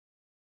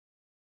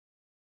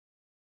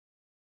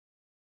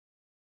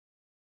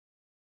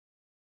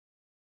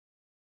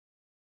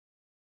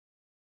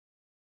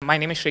My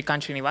name is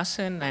Shrikant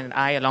Srinivasan, and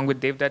I, along with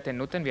Devdutt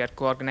and Nutan, we are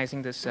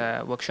co-organizing this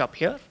workshop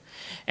here.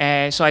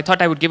 So I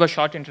thought I would give a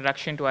short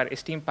introduction to our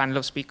esteemed panel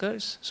of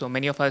speakers. So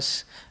many of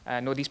us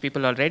know these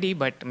people already,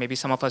 but maybe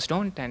some of us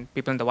don't, and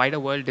people in the wider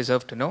world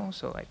deserve to know.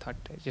 So I thought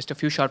just a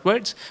few short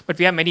words. But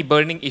we have many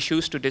burning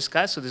issues to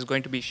discuss, so this is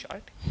going to be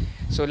short.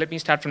 So let me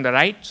start from the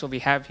right. So we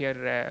have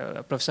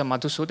here Professor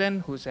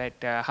Madhu, who's at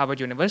Harvard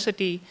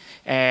University.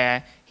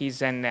 He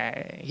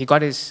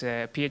got his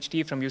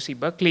PhD from UC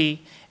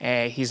Berkeley.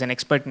 He's an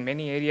expert in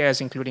many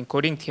areas, including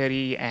coding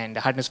theory and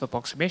hardness of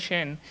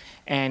approximation.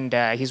 And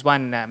he's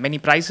won many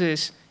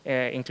prizes,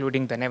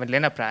 including the Neville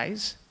Lena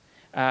Prize.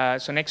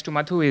 So next to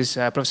Madhu is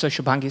Professor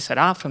Shubhangi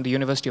Saraf from the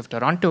University of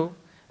Toronto.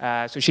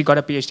 So she got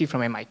a PhD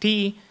from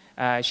MIT.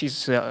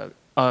 She's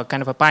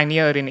kind of a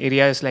pioneer in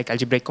areas like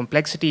algebraic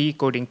complexity,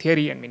 coding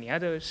theory, and many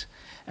others.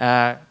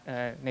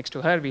 Next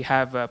to her, we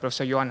have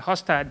Professor Johan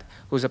Håstad,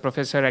 who's a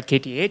professor at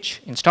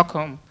KTH in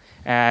Stockholm.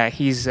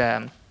 He's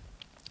an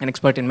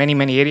expert in many,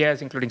 many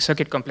areas, including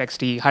circuit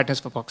complexity, hardness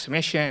of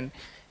approximation,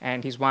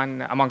 and he's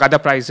won, among other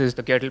prizes,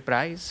 the Gödel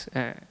Prize.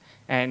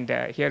 And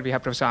here we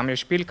have Professor Amir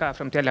Spilka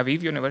from Tel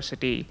Aviv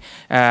University.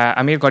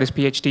 Amir got his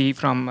PhD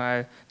from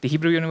the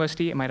Hebrew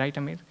University. Am I right,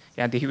 Amir?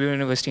 Yeah, the Hebrew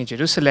University in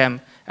Jerusalem.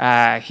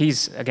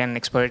 He's, again, an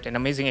expert, an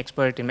amazing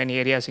expert in many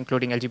areas,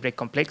 including algebraic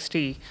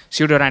complexity,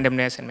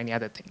 pseudo-randomness, and many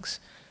other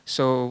things.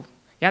 So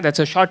yeah, that's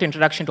a short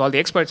introduction to all the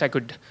experts. I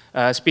could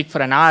speak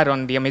for an hour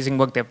on the amazing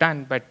work they've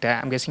done, but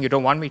I'm guessing you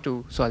don't want me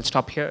to, so I'll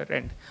stop here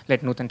and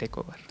let Nutan take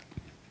over.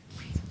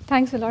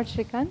 Thanks a lot,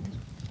 Shrikant.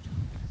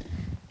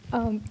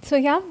 So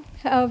yeah,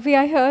 we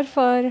are here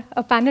for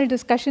a panel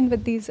discussion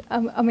with these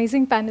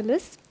amazing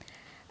panelists.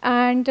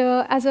 And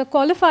as a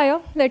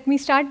qualifier, let me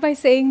start by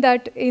saying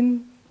that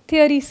in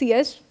theory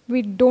CS,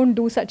 we don't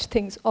do such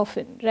things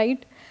often,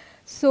 right?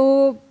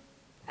 So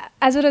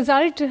as a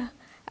result,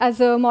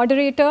 as a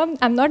moderator,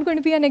 I'm not going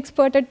to be an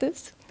expert at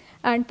this,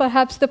 and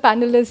perhaps the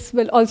panelists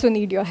will also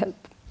need your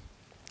help.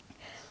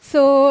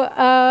 So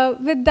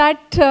with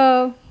that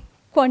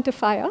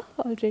quantifier,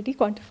 already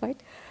quantified,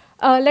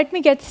 let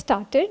me get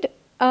started.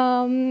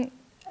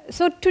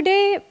 So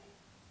today,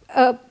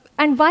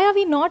 and why are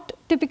we not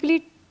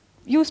typically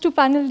used to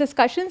panel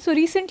discussions? So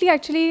recently,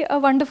 actually, a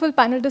wonderful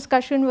panel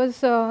discussion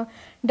was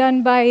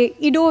done by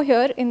Ido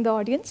here in the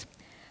audience.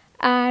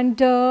 And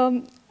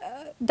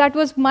that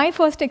was my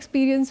first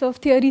experience of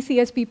theory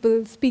CS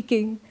people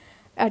speaking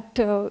at,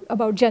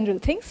 about general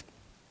things.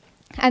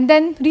 And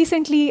then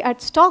recently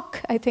at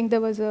Stock, I think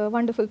there was a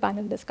wonderful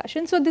panel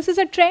discussion. So this is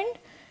a trend,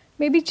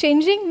 maybe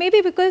changing,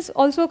 maybe because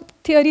also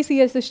theory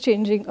CS is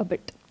changing a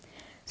bit.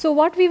 So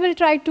what we will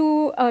try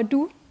to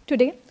do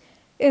today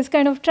is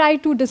kind of try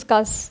to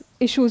discuss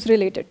issues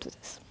related to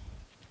this.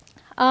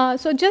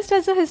 So just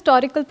as a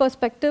historical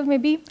perspective,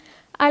 maybe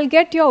I'll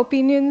get your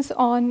opinions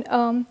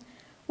on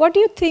what do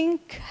you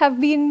think have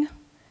been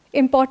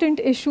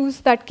important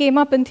issues that came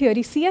up in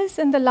theory CS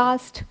in the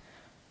last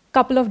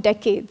couple of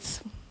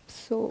decades.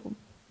 So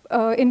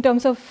in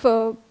terms of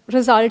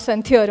results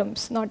and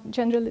theorems, not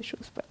general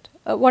issues, but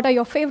what are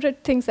your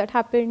favorite things that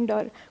happened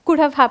or could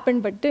have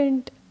happened but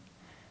didn't,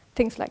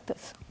 things like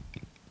this.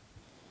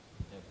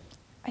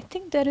 I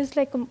think there is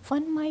like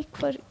one mic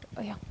for,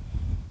 yeah.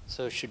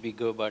 So should we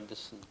go about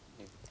this?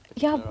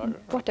 Yeah, order?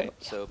 whatever. Okay.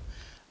 So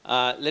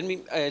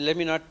let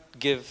me not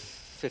give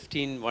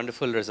 15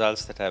 wonderful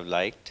results that I've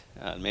liked.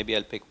 Maybe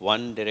I'll pick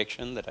one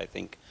direction that I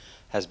think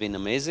has been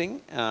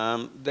amazing.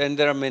 Then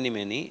there are many,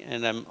 many,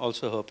 and I'm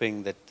also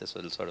hoping that this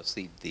will sort of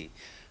seed the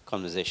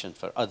conversation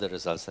for other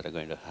results that are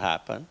going to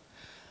happen.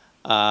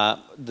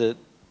 The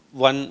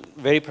one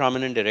very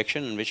prominent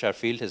direction in which our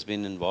field has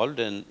been involved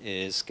in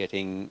is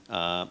getting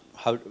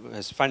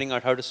finding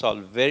out how to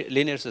solve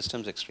linear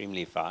systems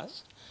extremely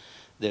fast.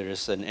 There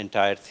is an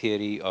entire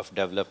theory of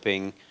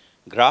developing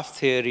graph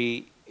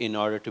theory in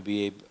order to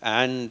be able,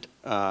 and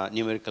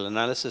numerical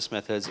analysis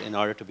methods in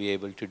order to be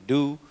able to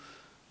do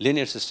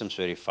linear systems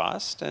very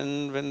fast.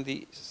 And when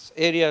the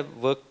area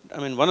worked, I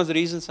mean, one of the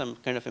reasons I'm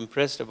kind of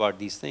impressed about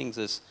these things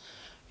is,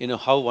 you know,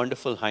 how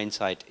wonderful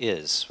hindsight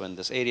is. When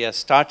this area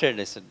started,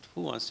 I said,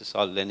 who wants to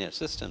solve linear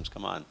systems?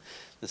 Come on.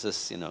 This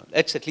is, you know,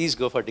 let's at least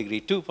go for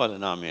degree 2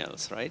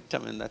 polynomials, right? I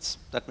mean,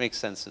 that makes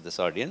sense to this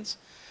audience.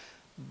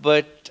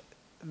 But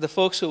the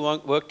folks who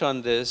worked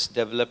on this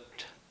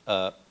developed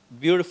a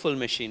beautiful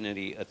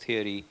machinery, a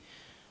theory,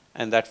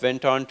 and that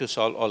went on to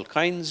solve all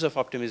kinds of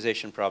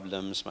optimization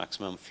problems,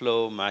 maximum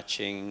flow,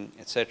 matching,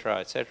 et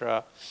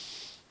cetera,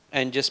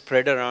 and just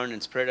spread around,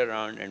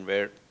 and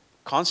were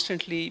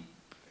constantly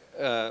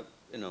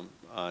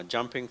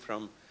jumping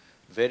from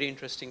very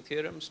interesting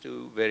theorems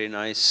to very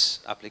nice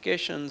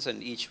applications,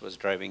 and each was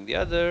driving the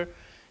other.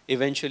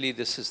 Eventually,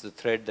 this is the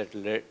thread that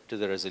led to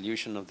the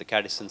resolution of the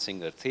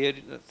Cadison-Singer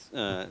theorem,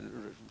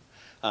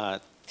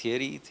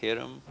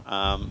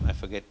 I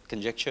forget,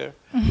 conjecture.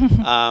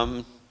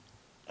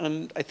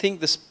 And I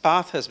think this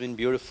path has been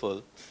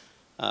beautiful.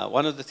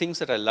 One of the things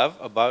that I love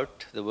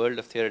about the world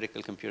of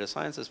theoretical computer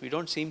science is we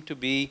don't seem to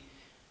be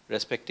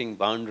respecting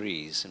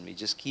boundaries, and we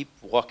just keep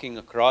walking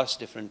across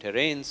different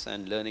terrains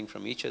and learning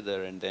from each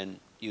other, and then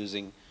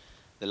using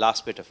the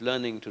last bit of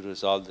learning to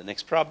resolve the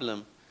next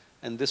problem.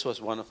 And this was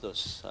one of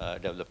those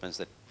developments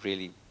that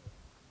really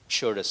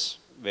showed us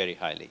very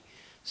highly.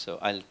 So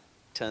I'll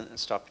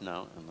stop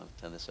now, and I'll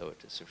turn this over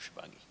to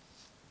Shubhangi.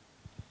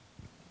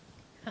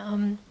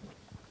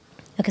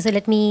 Okay, so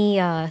let me,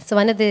 so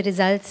one of the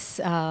results,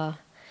 so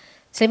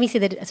let me say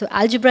that, so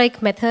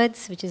algebraic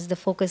methods, which is the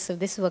focus of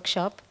this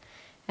workshop,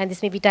 and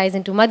this maybe ties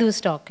into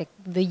Madhu's talk, like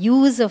the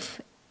use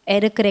of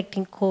error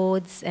correcting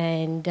codes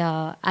and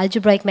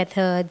algebraic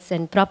methods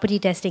and property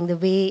testing, the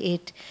way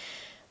it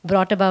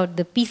brought about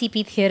the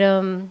PCP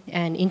theorem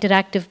and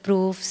interactive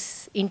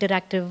proofs,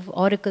 interactive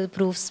oracle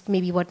proofs,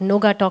 maybe what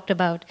Noga talked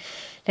about.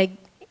 Like,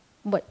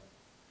 what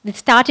it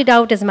started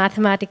out as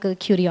mathematical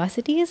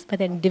curiosities, but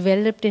then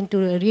developed into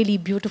a really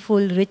beautiful,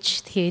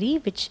 rich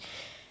theory, which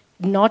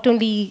not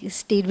only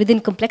stayed within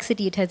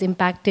complexity, it has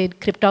impacted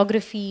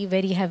cryptography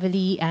very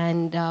heavily,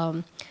 and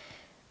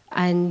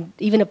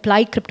even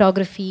applied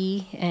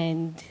cryptography,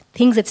 and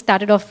things that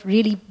started off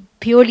really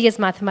purely as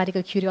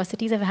mathematical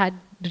curiosities have had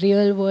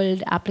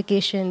real-world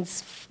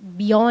applications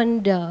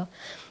beyond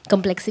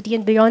complexity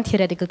and beyond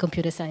theoretical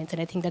computer science.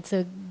 And I think that's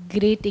a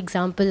great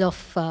example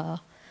of,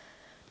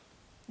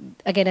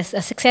 again, a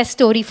success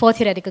story for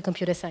theoretical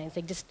computer science,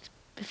 like just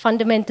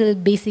fundamental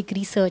basic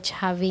research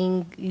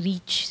having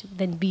reach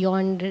then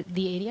beyond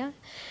the area,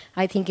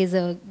 I think is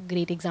a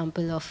great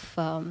example of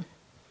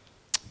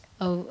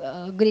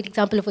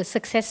a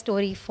success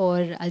story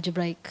for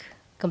algebraic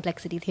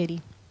complexity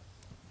theory.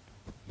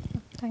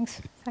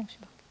 Thanks, Shubhangi.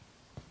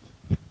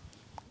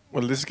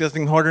 Well, this is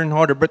getting harder and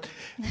harder, but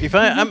if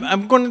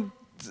I'm going to,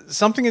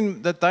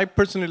 something that I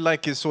personally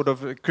like is sort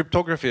of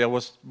cryptography. I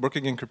was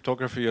working in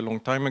cryptography a long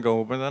time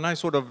ago, but then I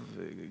sort of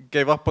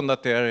gave up on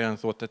that area and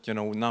thought that,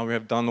 now we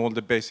have done all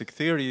the basic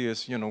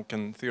theories,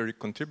 can theory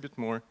contribute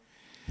more?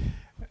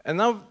 And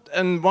now,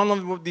 and one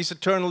of these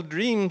eternal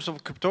dreams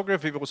of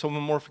cryptography was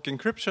homomorphic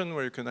encryption,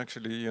 where you can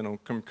actually,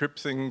 encrypt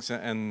things,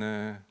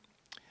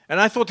 and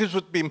I thought this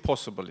would be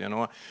impossible,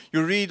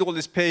 You read all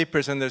these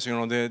papers and there's,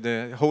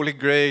 the holy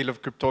grail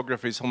of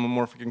cryptography is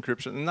homomorphic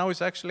encryption, and now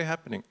it's actually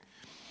happening.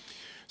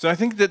 So I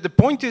think that the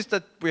point is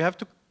that we have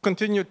to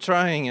continue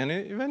trying, and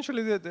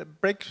eventually the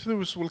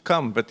breakthroughs will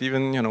come, but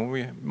even,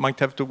 we might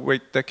have to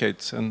wait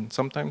decades, and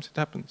sometimes it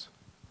happens.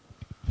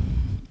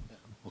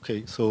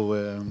 Okay,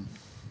 so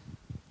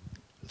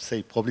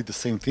say probably the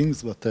same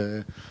things, but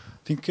I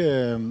think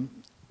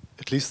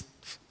at least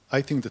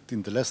I think that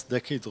in the last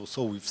decade or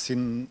so, we've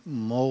seen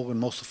more and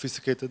more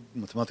sophisticated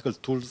mathematical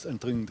tools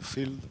entering the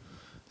field,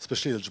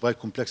 especially algebraic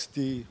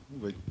complexity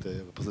with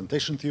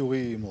representation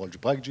theory, more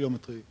algebraic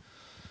geometry.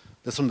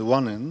 That's on the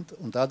one end.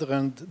 On the other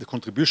end, the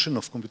contribution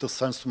of computer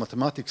science to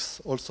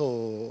mathematics are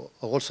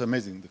also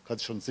amazing. The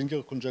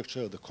Kadishan-Singer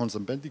conjecture, the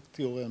Konz-Bendick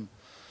theorem,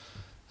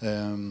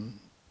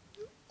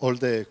 all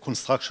the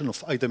construction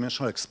of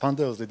high-dimensional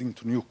expanders leading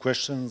to new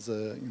questions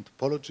in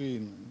topology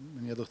and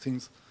many other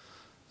things.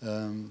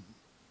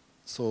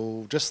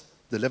 So just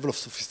the level of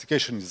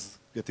sophistication is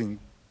getting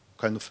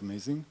kind of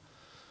amazing.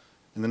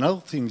 And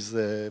another thing is,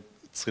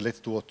 it's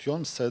related to what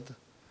Johan said,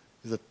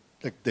 is that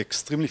like the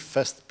extremely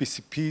fast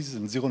PCPs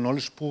and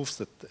zero-knowledge proofs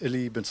that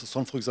Eli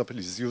Ben-Sasson, for example,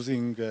 is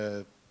using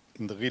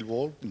in the real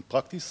world, in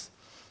practice.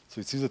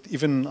 So it seems that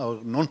even our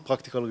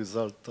non-practical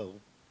results are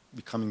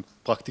becoming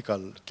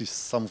practical, at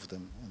least some of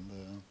them.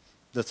 And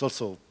that's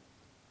also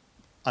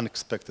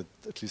unexpected,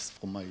 at least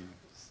from my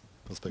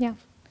perspective.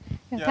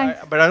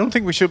 Yeah, but I don't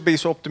think we should be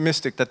so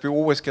optimistic that we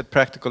always get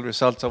practical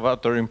results of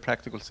other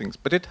impractical things.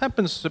 But it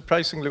happens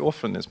surprisingly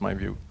often, is my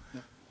view. Yeah.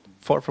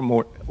 Far from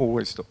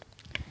always, though.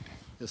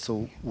 Yeah,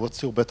 so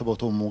what's your bet about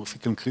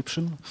homomorphic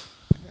encryption?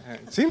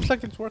 It seems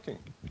like it's working.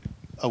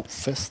 How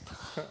fast?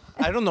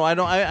 I don't know. I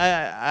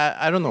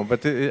don't know.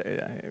 But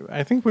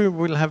I think we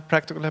will have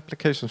practical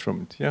applications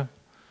from it. Yeah.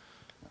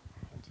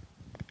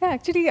 Yeah,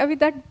 actually, I mean,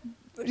 that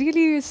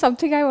really is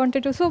something I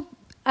wanted to. So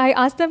I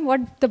asked them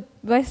what the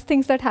best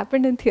things that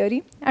happened in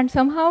theory, and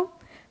somehow,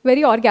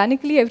 very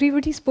organically,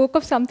 everybody spoke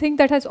of something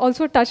that has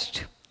also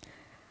touched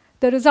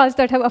the results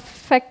that have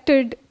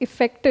affected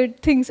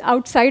things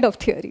outside of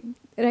theory,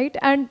 right?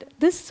 And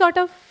this sort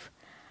of,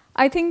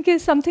 I think,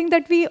 is something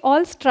that we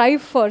all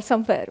strive for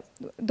somewhere.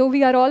 Though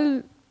we are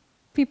all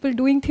people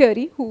doing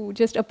theory who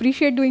just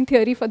appreciate doing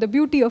theory for the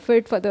beauty of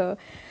it, for the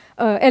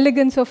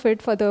elegance of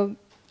it, for the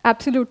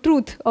absolute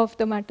truth of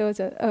the matters,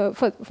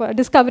 for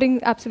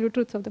discovering absolute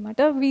truths of the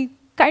matter, we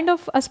kind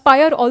of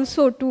aspire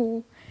also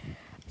to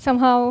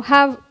somehow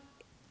have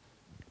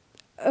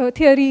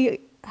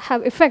theory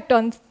have effect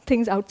on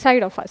things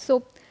outside of us.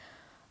 So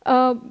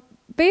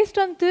based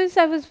on this,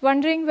 I was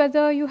wondering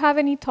whether you have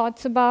any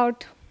thoughts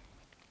about,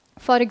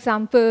 for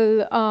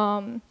example,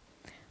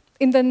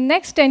 in the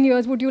next 10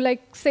 years, would you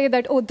like say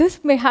that, oh,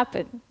 this may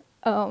happen?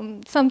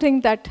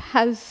 Something that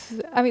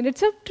has, I mean,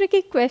 it's a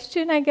tricky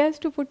question, I guess,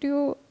 to put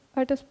you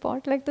at a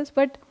spot like this,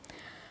 but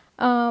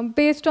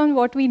based on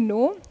what we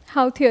know,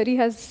 how theory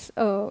has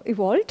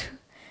evolved,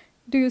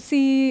 do you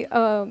see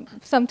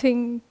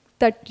something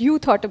that you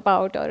thought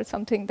about or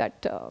something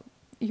that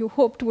you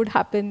hoped would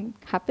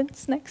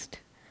happens next?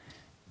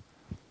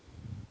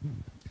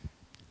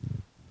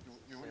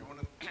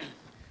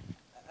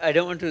 I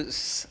don't want to,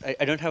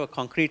 I don't have a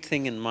concrete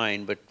thing in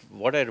mind, but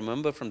what I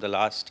remember from the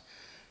last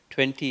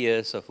 20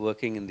 years of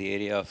working in the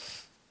area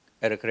of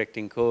error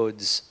correcting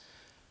codes,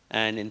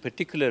 and in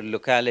particular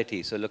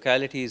locality. So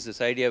locality is this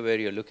idea where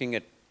you're looking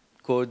at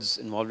codes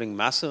involving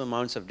massive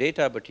amounts of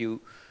data, but you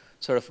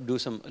sort of do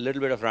a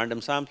little bit of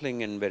random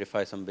sampling and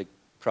verify some big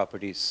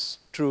properties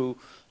true,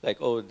 like,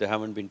 oh, there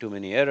haven't been too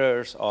many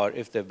errors, or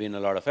if there have been a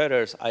lot of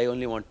errors, I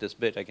only want this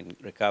bit, I can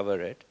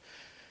recover it.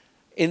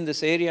 In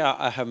this area,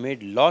 I have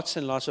made lots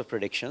and lots of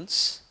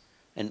predictions,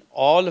 and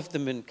all of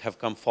them have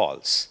come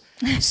false.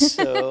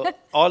 So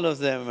all of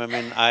them, I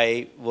mean,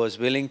 I was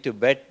willing to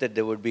bet that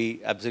there would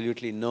be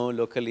absolutely no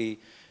locally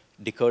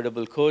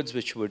decodable codes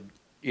which would,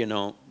 you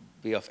know,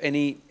 be of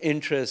any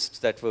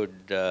interest that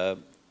would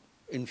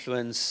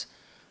influence,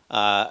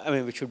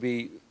 which would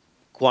be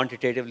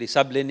quantitatively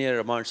sublinear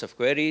amounts of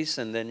queries,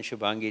 and then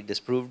Shubhangi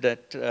disproved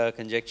that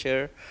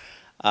conjecture.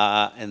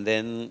 And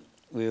then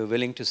we were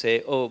willing to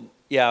say, oh,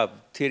 yeah,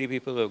 theory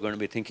people were going to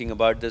be thinking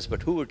about this,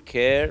 but who would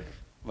care?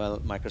 Well,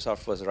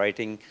 Microsoft was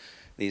writing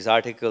these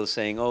articles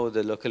saying, oh,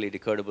 the locally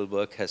decodable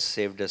work has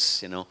saved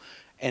us, you know,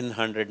 N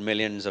hundred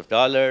millions of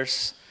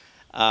dollars.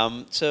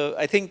 So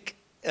I think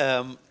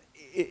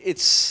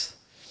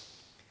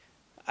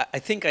I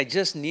think I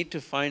just need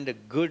to find a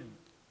good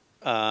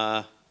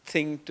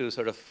thing to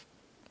sort of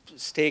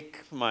stake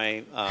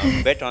my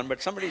bet on,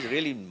 but somebody's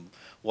really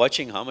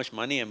watching how much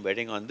money I'm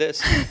betting on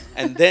this,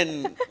 and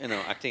then, you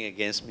know, acting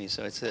against me.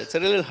 So it's a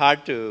little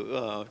hard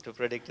to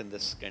predict in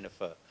this kind of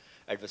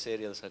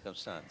adversarial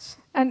circumstance.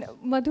 And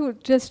Madhu,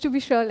 just to be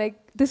sure, like,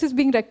 this is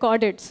being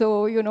recorded,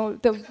 so, you know,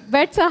 the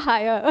bets are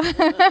higher.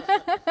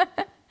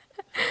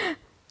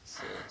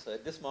 So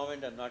at this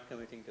moment, I'm not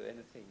committing to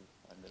anything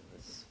under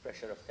this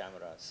pressure of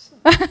cameras.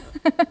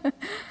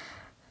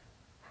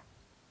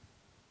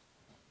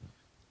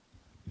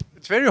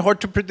 It's very hard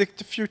to predict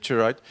the future,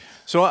 right?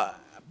 So,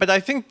 but I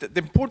think that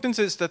the importance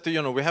is that,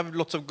 you know, we have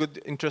lots of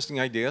good, interesting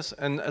ideas.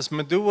 And as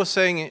Madhu was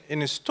saying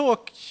in his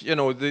talk, you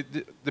know,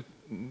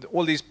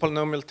 all these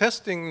polynomial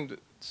testing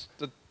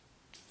that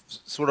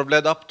sort of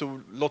led up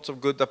to lots of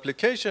good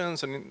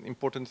applications and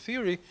important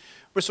theory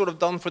were sort of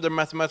done for their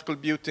mathematical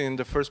beauty in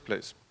the first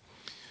place.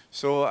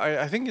 So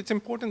I think it's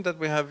important that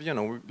we have, you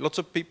know, lots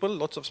of people,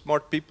 lots of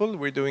smart people.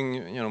 We're doing,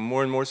 you know,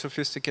 more and more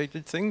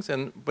sophisticated things,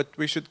 but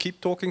we should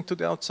keep talking to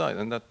the outside,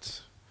 and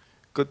that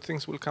good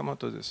things will come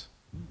out of this.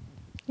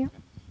 Yeah.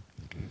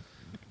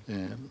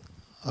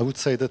 I would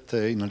say that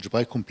in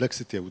algebraic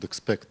complexity, I would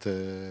expect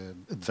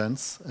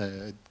advance.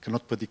 I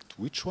cannot predict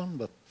which one,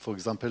 but for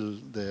example,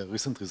 the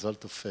recent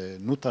result of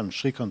Nutan,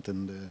 Shrikant,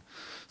 and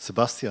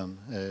Sebastian,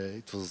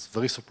 it was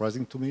very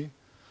surprising to me.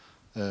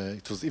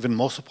 It was even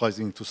more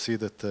surprising to see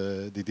that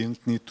they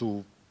didn't need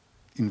to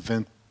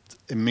invent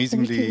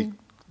amazingly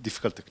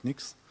difficult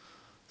techniques.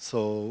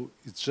 So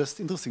it's just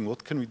interesting.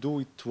 What can we do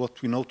with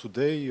what we know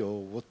today,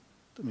 or what,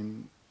 I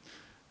mean,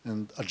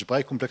 and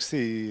algebraic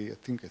complexity, I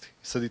think I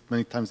said it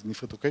many times in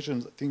different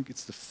occasions, I think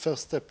it's the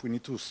first step we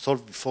need to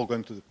solve before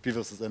going to the P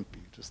versus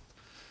NP.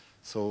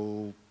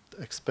 So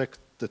expect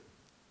that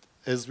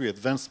as we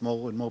advance,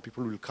 more and more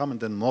people will come,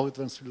 and then more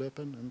advance will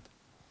happen, and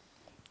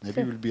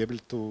maybe we'll be able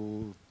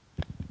to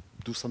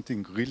do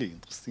something really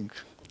interesting.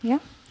 Yeah,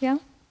 yeah.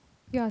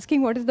 You're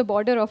asking what is the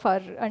border of our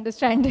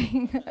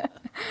understanding.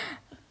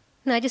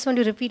 No, I just want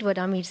to repeat what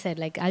Amir said.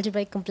 Like,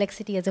 algebraic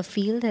complexity as a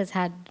field has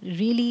had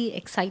really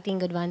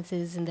exciting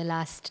advances in the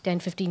last 10,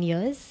 15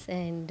 years,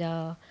 and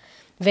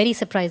very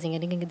surprising. I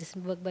think this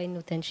work by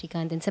Nutan,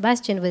 Shrikant, and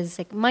Sebastian was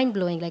like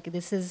mind-blowing. Like,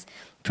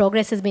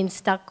 progress has been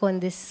stuck on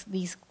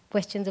these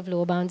questions of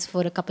lower bounds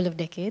for a couple of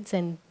decades,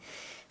 and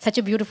such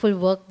a beautiful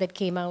work that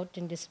came out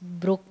and just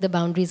broke the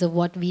boundaries of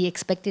what we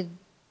expected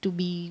to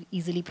be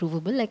easily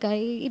provable. Like,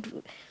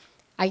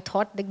 I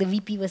thought like the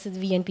VP versus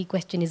VNP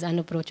question is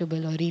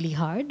unapproachable or really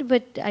hard,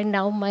 but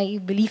now my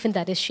belief in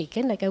that is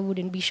shaken. Like, I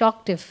wouldn't be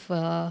shocked if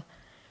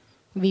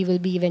we will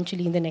be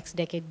eventually in the next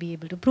decade be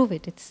able to prove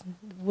it. It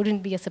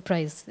wouldn't be a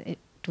surprise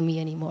to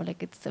me anymore.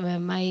 Like, it's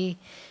my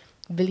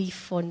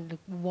belief on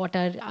what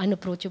are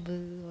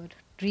unapproachable or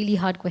really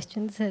hard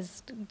questions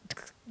has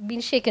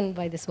been shaken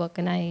by this work,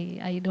 and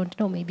I don't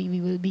know, maybe we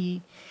will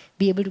be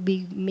able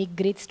to make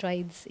great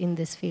strides in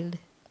this field.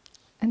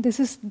 And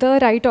this is the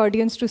right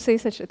audience to say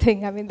such a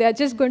thing. I mean, they're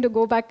just going to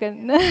go back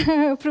and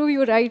prove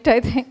you right, I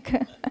think.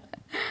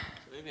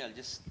 So maybe I'll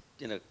just,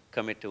 you know,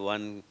 commit to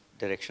one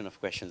direction of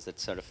questions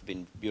that's sort of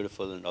been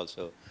beautiful and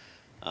also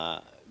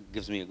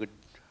gives me a good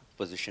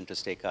position to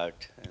stake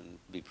out and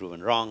be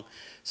proven wrong.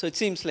 So it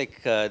seems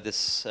like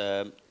this,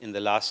 in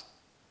the last,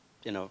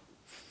 you know,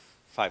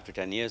 5 to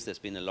 10 years, there's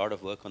been a lot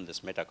of work on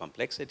this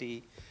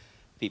meta-complexity,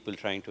 people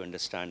trying to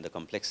understand the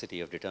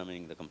complexity of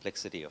determining the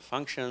complexity of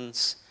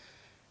functions.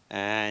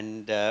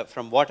 And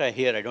from what I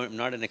hear, I'm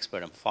not an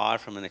expert. I'm far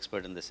from an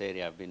expert in this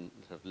area. I've been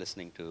sort of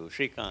listening to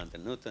Shrikant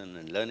and Nutan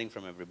and learning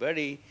from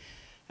everybody.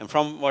 And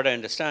from what I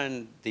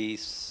understand,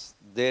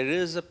 there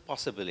is a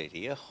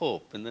possibility, a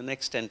hope, in the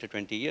next 10 to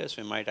 20 years,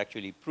 we might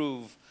actually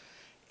prove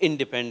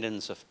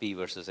independence of P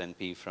versus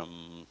NP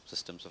from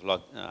systems of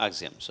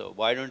axioms. So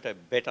why don't I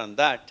bet on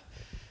that?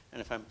 And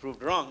if I'm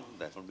proved wrong,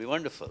 that would be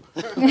wonderful.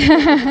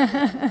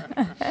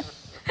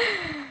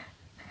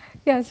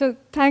 Yeah, so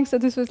thanks. So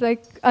this was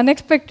like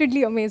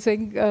unexpectedly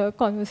amazing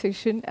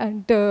conversation,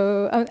 and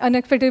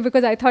unexpected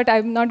because I thought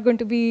I'm not going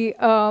to be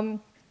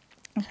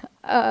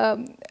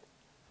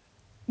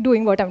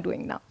doing what I'm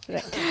doing now.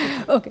 Right.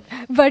 Okay,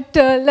 but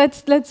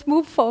let's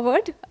move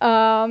forward.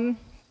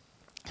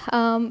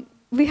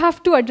 We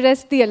have to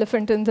address the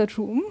elephant in the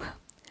room,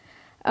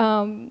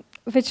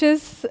 which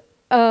is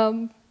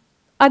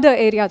other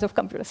areas of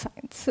computer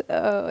science,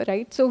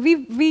 right? So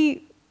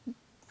we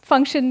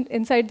function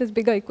inside this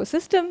bigger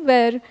ecosystem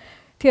where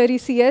theory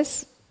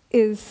CS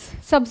is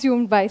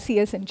subsumed by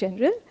CS in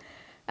general.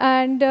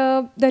 And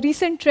the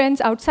recent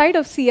trends outside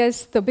of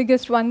CS, the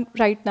biggest one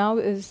right now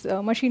is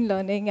machine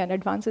learning and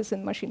advances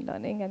in machine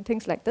learning and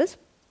things like this.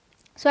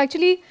 So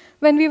actually,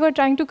 when we were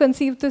trying to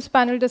conceive this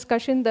panel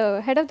discussion, the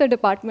head of the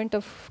Department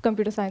of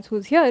Computer Science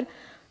who's here,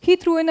 he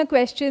threw in a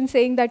question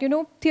saying that,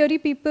 theory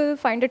people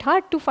find it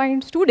hard to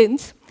find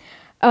students.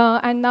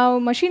 And now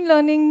machine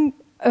learning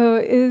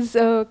is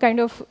kind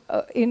of,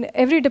 in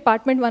every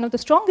department, one of the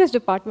strongest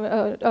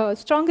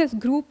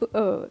group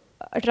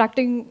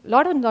attracting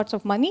lots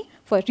of money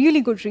for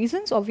really good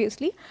reasons,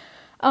 obviously.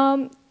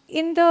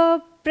 In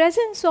the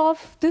presence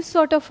of this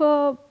sort of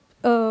a,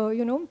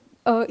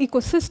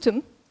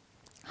 ecosystem,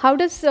 how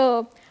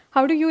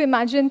do you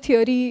imagine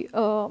theory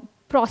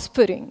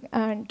prospering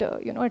and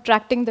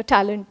attracting the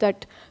talent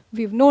that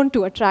we've known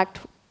to attract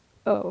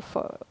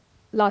for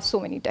last so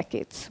many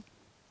decades?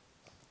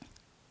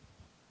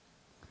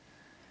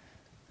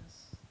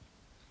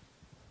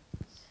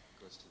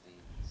 Goes to the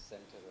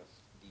center of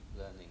deep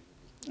learning.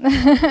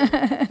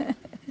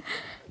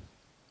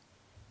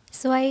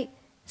 So I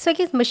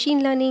guess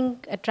machine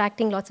learning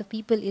attracting lots of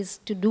people is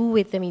to do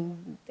with,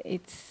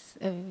 it's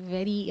a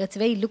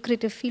very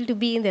lucrative field to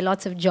be in. There are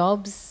lots of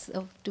jobs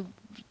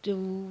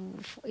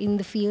in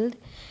the field.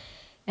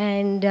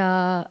 And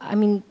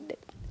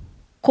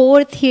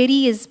core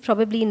theory is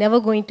probably never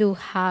going to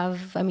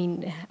have,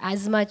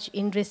 as much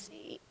interest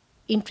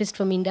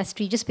from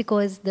industry just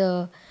because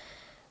the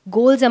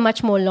goals are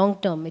much more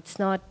long-term. It's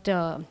not,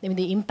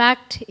 the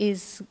impact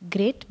is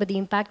great, but the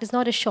impact is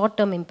not a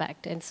short-term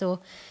impact. And so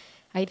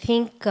I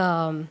think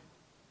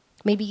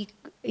maybe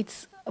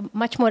it's a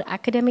much more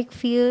academic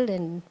field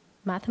and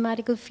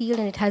mathematical field,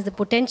 and it has the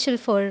potential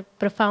for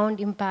profound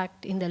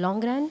impact in the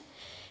long run.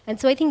 And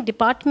so I think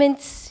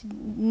departments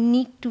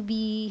need to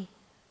be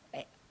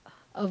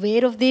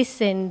aware of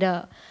this and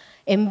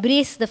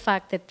embrace the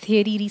fact that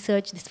theory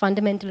research, this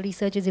fundamental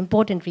research, is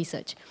important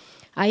research.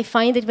 I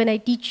find that when I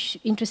teach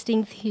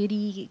interesting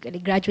theory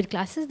graduate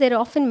classes, there are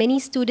often many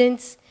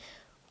students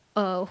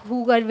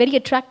who are very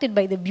attracted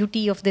by the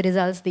beauty of the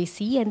results they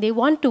see, and they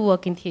want to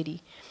work in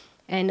theory.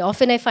 And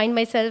often I find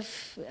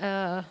myself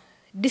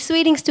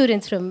dissuading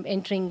students from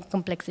entering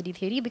complexity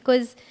theory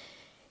because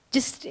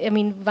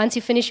once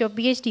you finish your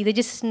PhD, there are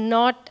just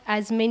not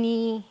as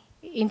many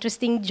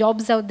interesting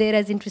jobs out there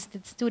as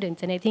interested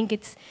students. And I think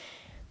it's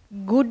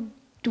good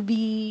to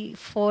be,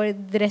 for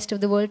the rest of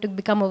the world to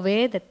become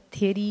aware that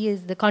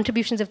the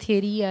contributions of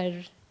theory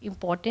are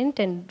important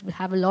and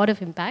have a lot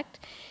of impact.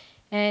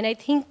 And I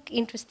think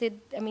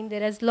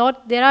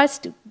there are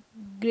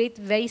great,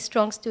 very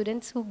strong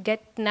students who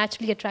get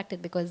naturally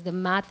attracted because the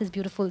math is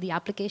beautiful, the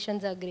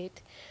applications are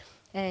great.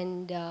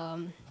 And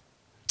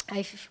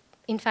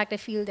in fact, I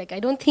feel like I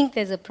don't think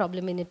there's a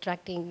problem in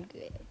attracting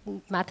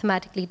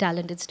mathematically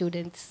talented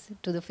students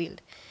to the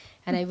field.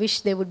 And I wish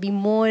there would be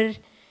more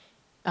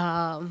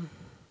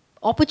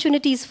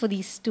opportunities for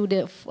these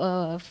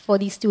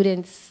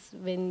students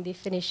when they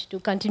finish to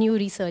continue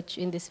research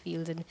in this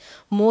field, and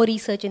more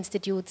research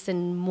institutes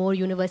and more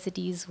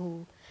universities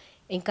who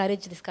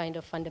encourage this kind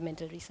of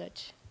fundamental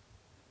research.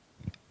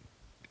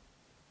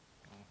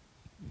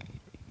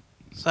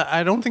 So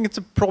I don't think it's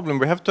a problem.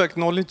 We have to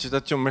acknowledge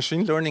that your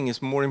machine learning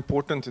is more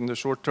important in the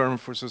short term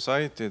for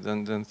society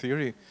than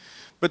theory.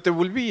 But there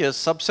will be a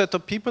subset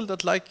of people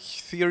that like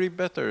theory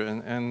better,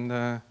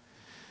 and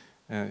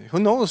who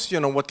knows,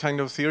 what kind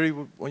of theory,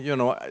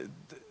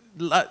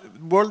 the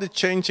world is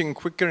changing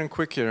quicker and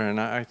quicker,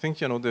 and I think,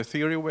 the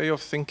theory way of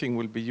thinking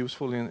will be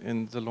useful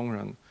in the long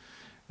run.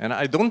 And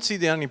I don't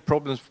see any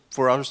problems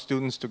for our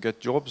students to get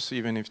jobs,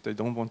 even if they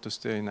don't want to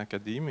stay in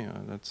academia.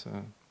 That's,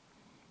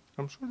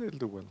 I'm sure they'll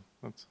do well.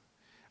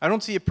 I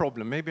don't see a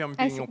problem. Maybe I'm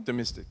being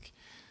optimistic.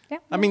 Yeah.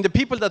 The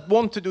people that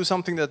want to do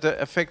something that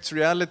affects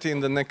reality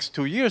in the next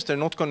 2 years, they're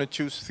not going to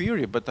choose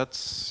theory, but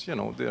that's,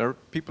 there are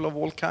people of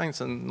all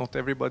kinds, and not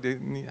everybody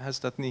has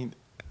that need.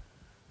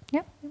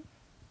 Yeah.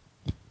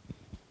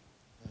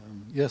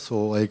 Yeah,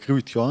 so I agree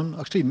with Johan.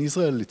 Actually, in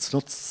Israel, it's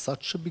not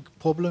such a big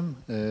problem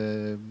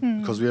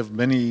because we have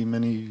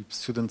many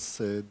students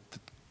that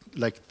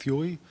like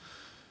theory.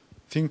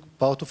 I think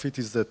part of it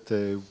is that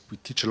we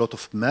teach a lot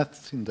of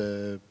math in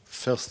the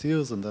first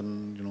years, and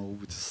then,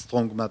 with a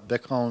strong math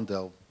background, there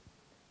are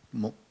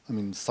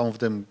some of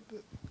them,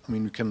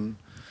 we can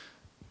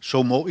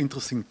show more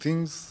interesting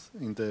things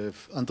in the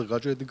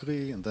undergraduate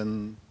degree, and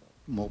then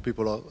more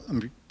people are,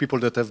 people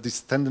that have this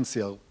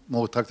tendency are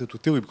more attracted to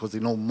theory because they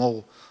know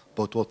more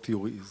about what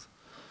theory is.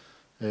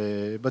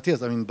 But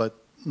yes, I mean, but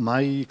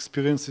my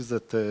experience is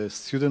that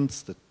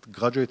students that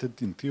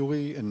graduated in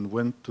theory and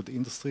went to the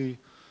industry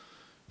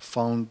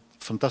found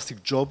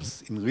fantastic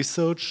jobs in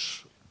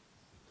research,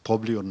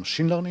 probably on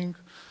machine learning,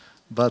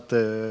 but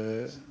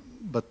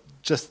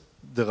just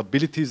their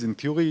abilities in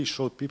theory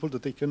showed people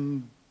that they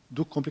can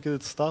do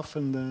complicated stuff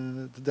and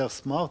that they are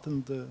smart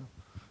and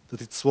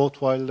that it's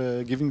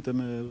worthwhile giving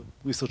them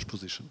a research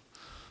position.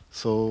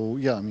 So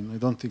yeah, I mean, I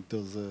don't think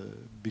there's a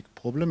big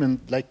problem. And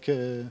like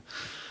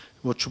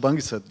what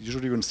Shubhangi said,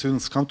 usually when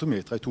students come to me,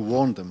 I try to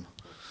warn them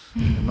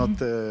and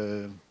not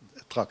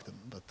attract them.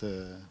 But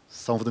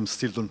some of them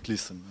still don't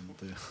listen.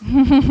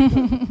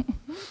 And,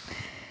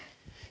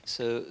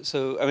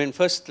 So I mean,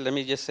 first, let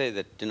me just say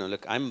that,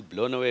 look, I'm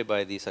blown away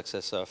by the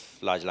success of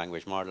large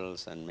language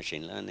models and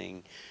machine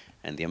learning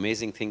and the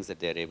amazing things that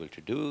they're able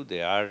to do.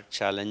 They are a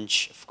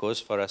challenge, of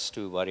course, for us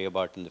to worry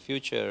about in the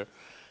future.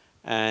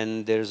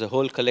 And there's a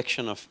whole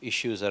collection of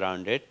issues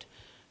around it.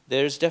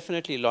 There's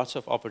definitely lots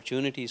of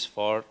opportunities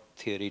for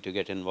theory to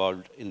get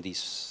involved in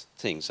these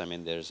things. I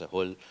mean, there's a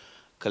whole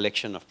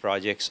collection of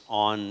projects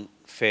on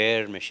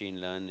fair machine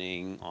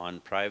learning,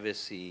 on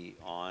privacy,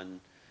 on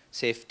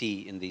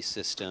safety in these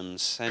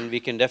systems. And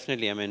we can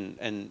definitely, I mean,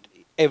 and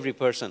every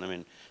person, I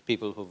mean,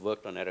 people who've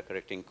worked on error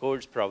correcting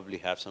codes probably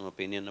have some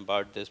opinion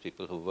about this.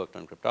 People who've worked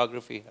on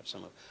cryptography have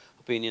some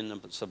opinion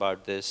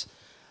about this.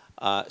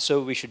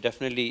 So we should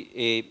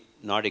definitely,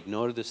 not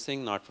ignore this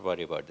thing, not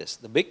worry about this.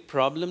 The big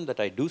problem that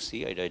I do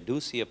see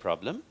a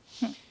problem,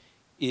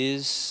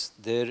 is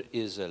there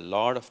is a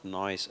lot of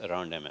noise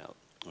around ML.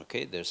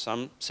 Okay, there's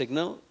some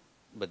signal,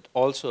 but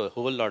also a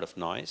whole lot of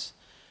noise.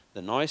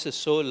 The noise is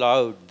so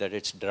loud that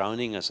it's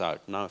drowning us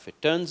out. Now, if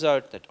it turns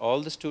out that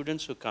all the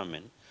students who come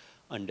in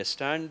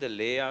understand the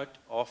layout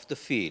of the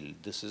field,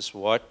 this is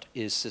what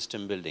is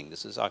system building,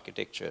 this is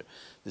architecture,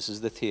 this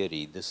is the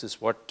theory, this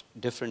is what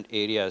different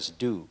areas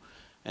do,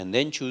 and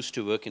then choose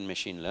to work in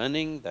machine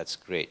learning, that's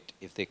great.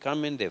 If they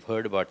come in, they've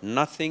heard about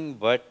nothing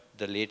but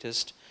the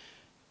latest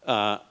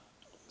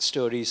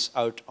stories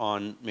out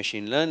on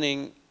machine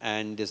learning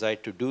and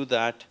decide to do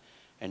that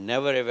and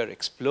never ever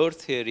explore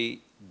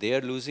theory, they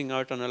are losing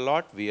out on a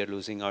lot, we are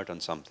losing out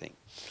on something.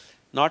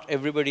 Not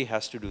everybody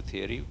has to do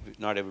theory,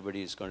 not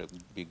everybody is going to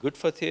be good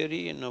for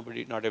theory, and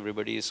not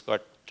everybody has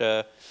got,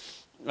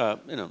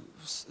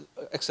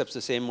 accepts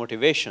the same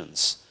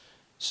motivations.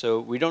 So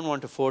we don't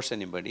want to force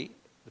anybody,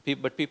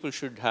 but people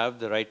should have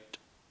the right,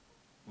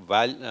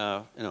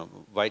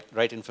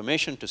 right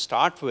information to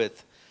start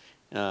with,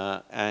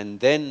 and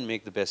then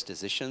make the best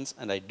decisions.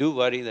 And I do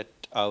worry that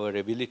our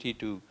ability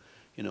to,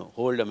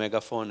 hold a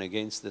megaphone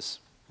against this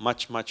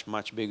much, much,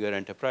 much bigger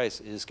enterprise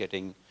is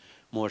getting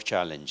more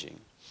challenging.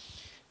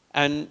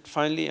 And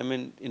finally, I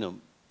mean,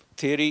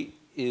 theory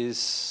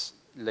is,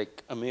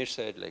 like Amir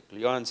said, like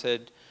Johan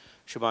said,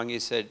 Shubhangi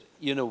said,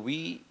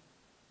 we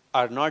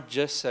are not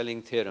just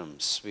selling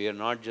theorems. We are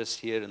not just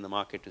here in the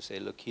market to say,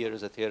 look, here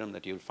is a theorem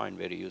that you'll find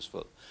very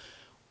useful.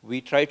 We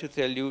try to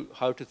tell you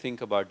how to think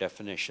about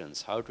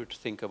definitions, how to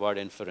think about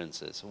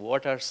inferences,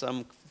 what are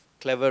some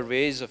clever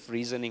ways of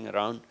reasoning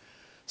around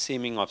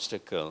seeming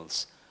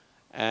obstacles.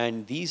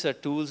 And these are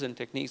tools and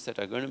techniques that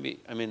are going to be,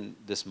 I mean,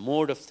 this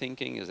mode of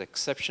thinking is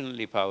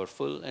exceptionally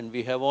powerful, and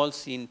we have all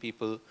seen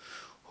people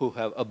who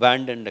have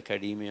abandoned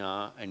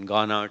academia and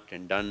gone out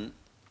and done,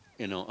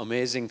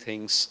 amazing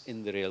things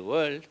in the real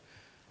world.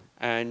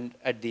 And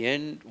at the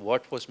end,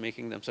 what was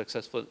making them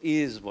successful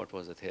is what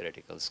was a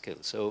theoretical skill.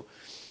 So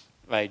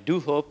I do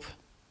hope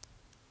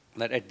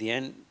that at the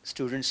end,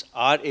 students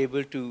are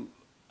able to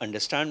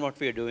understand what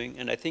we are doing.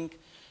 And I think,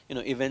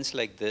 events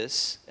like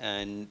this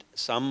and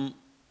some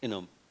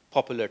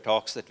popular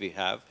talks that we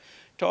have,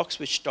 talks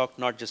which talk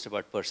not just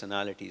about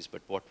personalities,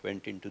 but what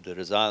went into the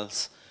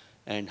results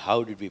and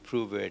how did we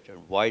prove it, or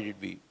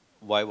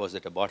why was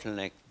it a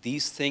bottleneck.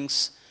 These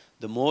things,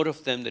 the more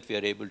of them that we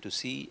are able to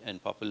see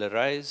and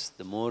popularize,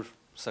 the more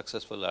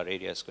successful our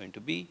area is going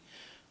to be,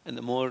 and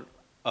the more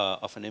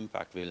of an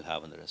impact we'll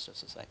have on the rest of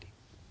society.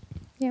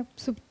 Yeah,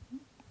 so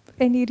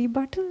any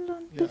rebuttal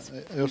on this?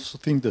 I also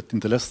think that in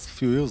the last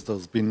few years,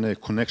 there's been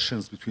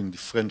connections between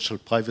differential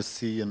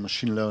privacy and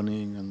machine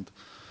learning.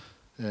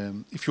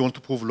 And if you want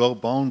to prove lower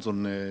bounds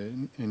on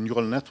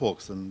neural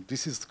networks, and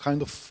this is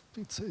kind of,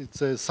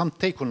 it's some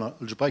take on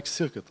algebraic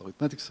circuit,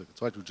 arithmetic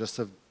circuits, right? You just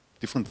have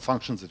different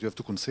functions that you have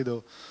to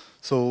consider.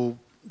 So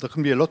there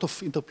can be a lot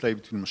of interplay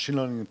between machine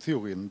learning and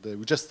theory, and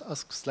we just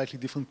ask slightly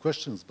different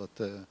questions, but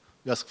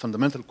we ask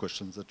fundamental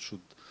questions that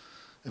should,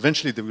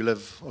 eventually they will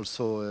have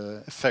also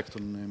effect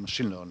on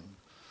machine learning.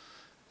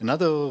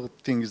 Another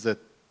thing is that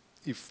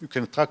if you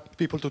can attract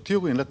people to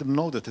theory and let them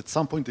know that at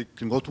some point they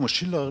can go to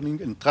machine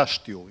learning and trash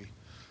theory.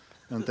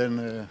 And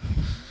then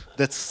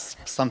that's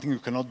something you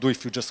cannot do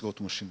if you just go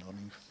to machine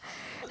learning.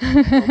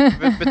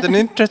 but an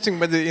interesting,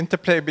 but the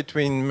interplay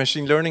between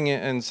machine learning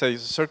and say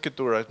circuit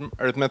or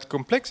arithmetic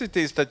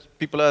complexity is that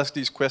people ask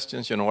these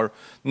questions, you know, are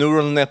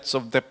neural nets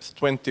of depth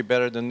 20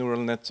 better than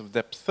neural nets of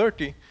depth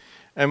 30?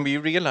 And we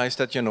realize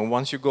that, you know,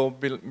 once you go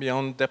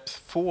beyond depth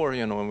 4,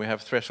 you know, and we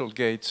have threshold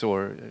gates,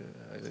 or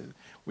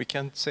we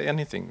can't say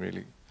anything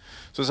really.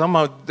 So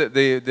somehow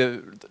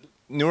the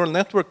neural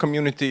network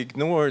community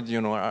ignored,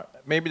 you know,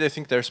 maybe they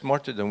think they're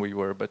smarter than we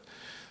were, but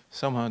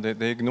somehow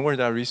they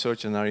ignored our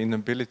research and our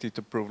inability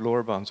to prove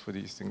lower bounds for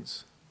these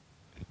things.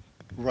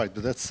 Right,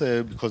 but that's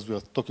because we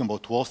are talking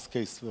about worst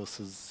case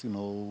versus, you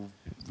know,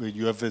 where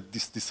you have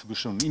this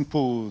distribution of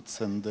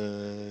inputs and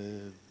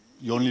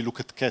you only look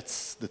at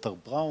cats that are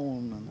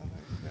brown. And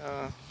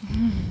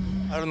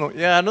I don't know.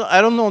 Yeah, I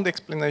don't know the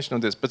explanation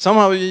of this, but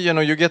somehow, you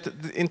know, you get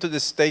into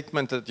this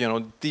statement that, you know,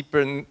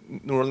 deeper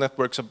neural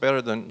networks are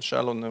better than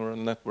shallow neural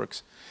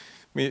networks.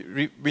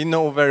 We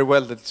know very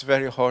well that it's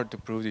very hard to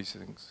prove these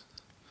things.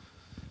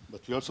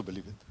 but we also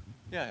believe it.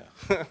 Yeah.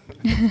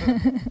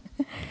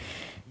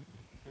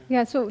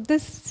 Yeah, so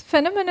this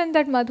phenomenon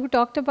that Madhu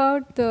talked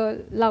about,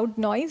 the loud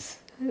noise,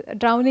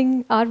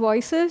 drowning our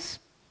voices,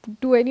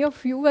 do any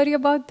of you worry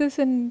about this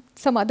in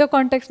some other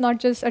context, not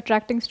just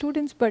attracting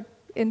students, but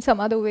in some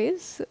other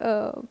ways,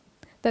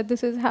 that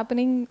this is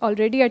happening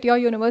already at your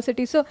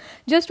university? So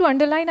just to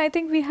underline, I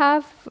think we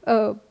have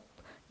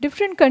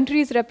different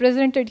countries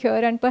represented here,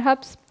 and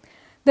perhaps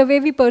the way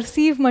we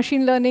perceive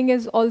machine learning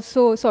is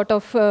also sort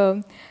of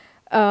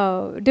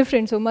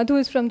different. So Madhu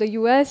is from the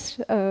US,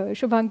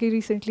 Shubhangi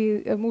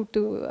recently moved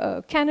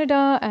to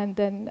Canada, and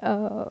then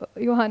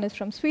Johan is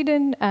from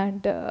Sweden,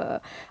 and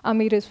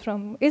Amir is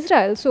from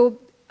Israel. So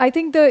I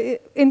think the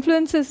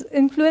influence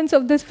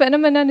of this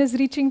phenomenon is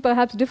reaching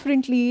perhaps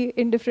differently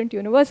in different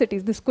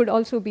universities. This could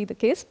also be the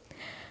case,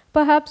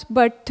 perhaps,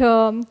 but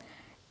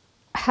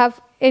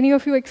have any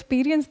of you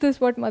experienced this,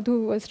 what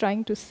Madhu was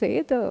trying to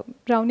say, the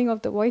drowning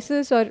of the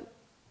voices, or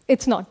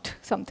it's not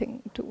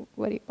something to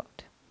worry about?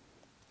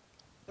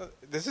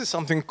 This is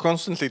something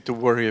constantly to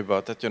worry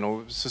about, that, you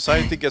know,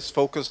 society gets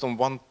focused on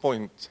one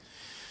point.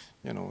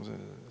 You know,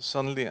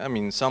 suddenly, I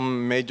mean,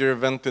 some major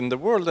event in the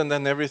world, and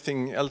then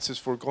everything else is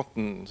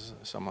forgotten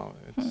somehow.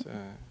 It's,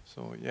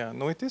 so, yeah,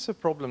 no, it is a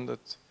problem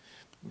that,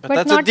 but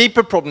that's a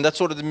deeper problem. That's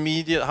sort of the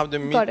media, how the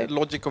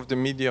logic of the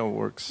media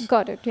works.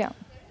 Got it, yeah.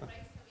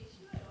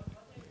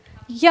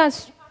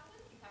 Yes.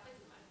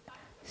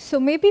 So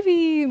maybe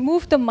we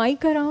move the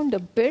mic around a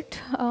bit,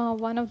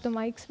 one of the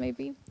mics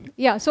maybe.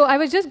 Yeah, so I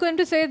was just going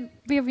to say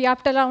we've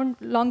yapped around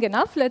long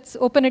enough. Let's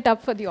open it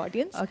up for the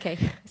audience. Okay.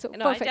 So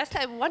perfect.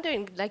 I'm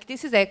wondering, like,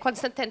 this is a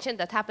constant tension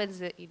that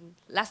happens in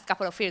last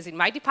couple of years in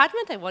my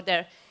department. I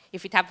wonder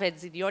if it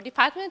happens in your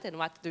department, and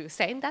what do you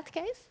say in that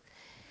case?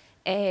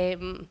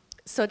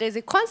 So there's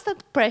a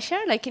constant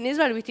pressure, like in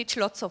Israel we teach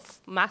lots of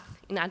math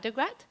in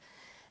undergrad.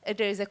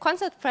 There is a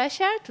constant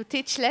pressure to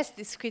teach less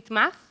discrete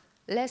math,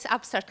 less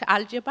abstract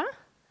algebra,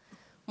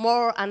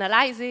 more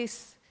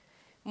analysis,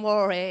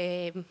 more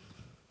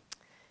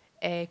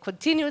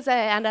continuous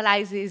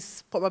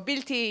analysis.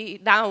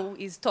 Probability now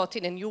is taught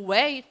in a new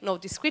way, no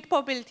discrete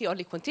probability,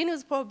 only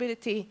continuous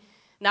probability.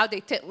 Now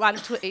they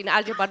want to, in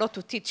algebra, not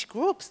to teach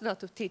groups, not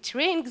to teach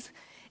rings,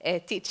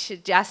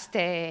 teach just,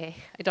 I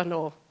don't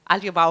know,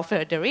 algebra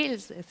over the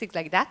reals, things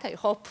like that.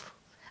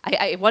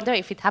 I wonder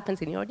if it happens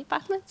in your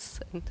departments,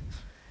 and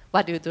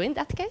what do you do in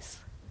that case?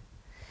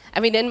 I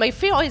mean, and my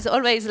fear is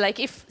always like,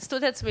 if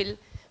students will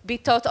be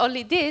taught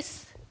only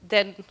this,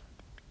 then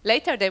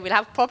later they will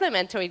have problem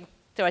entering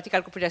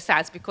theoretical computer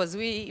science, because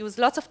we use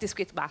lots of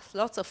discrete math,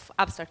 lots of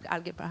abstract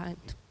algebra.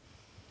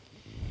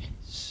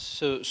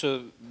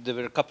 So there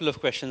were a couple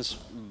of questions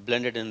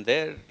blended in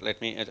there.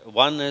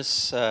 One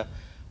is,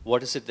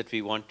 what is it that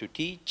we want to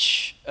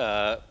teach?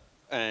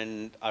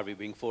 And are we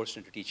being forced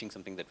into teaching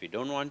something that we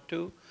don't want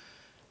to?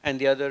 And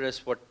the other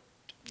is, what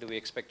do we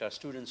expect our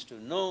students to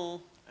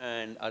know?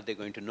 And are they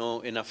going to know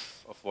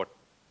enough of what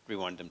we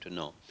want them to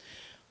know?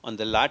 On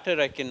the latter,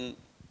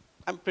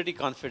 I'm pretty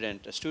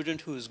confident a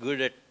student who is good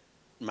at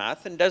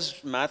math and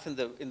does math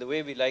in the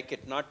way we like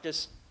it, not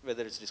just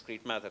whether it's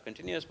discrete math or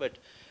continuous, but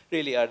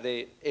really, are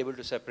they able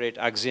to separate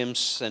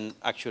axioms and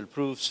actual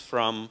proofs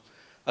from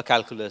a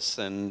calculus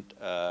and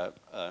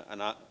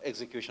an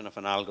execution of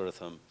an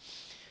algorithm?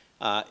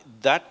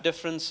 That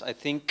difference, I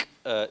think,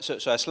 so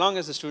as long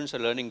as the students are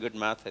learning good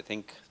math, I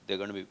think they're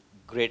going to be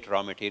great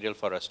raw material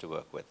for us to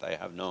work with. I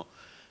have no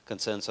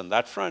concerns on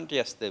that front.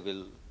 Yes,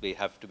 they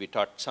have to be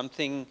taught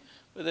something,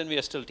 but then we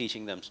are still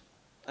teaching them,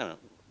 I don't know,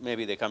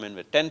 maybe they come in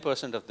with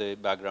 10% of the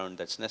background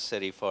that's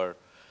necessary for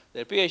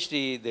their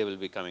PhD, they will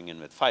be coming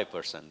in with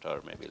 5%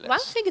 or maybe less. One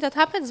thing that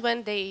happens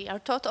when they are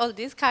taught all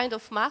this kind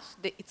of math,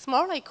 it's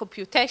more like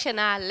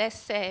computational,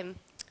 less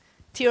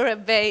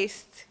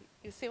theorem-based.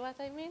 You see what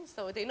I mean?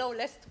 So they know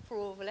less to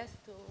prove, less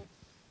to...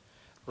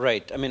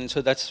 Right. I mean,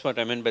 so that's what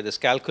I meant by this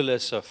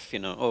calculus of, you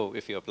know, oh,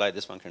 if you apply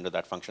this function to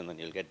that function, then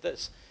you'll get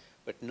this.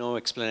 But no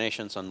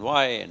explanations on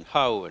why and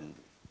how and,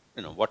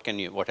 you know,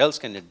 what else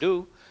can it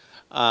do?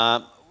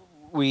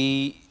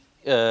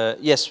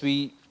 Yes,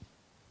 you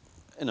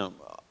know,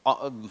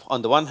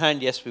 on the one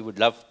hand, yes, we would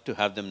love to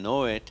have them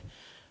know it.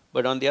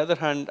 But on the other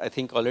hand, I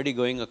think already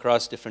going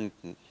across different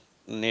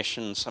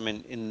nations, I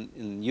mean,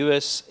 in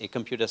US, a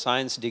computer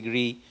science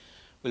degree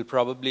will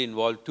probably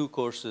involve 2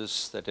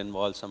 courses that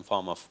involve some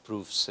form of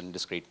proofs in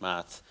discrete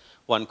math.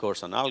 One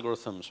course on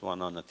algorithms,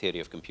 one on a theory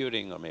of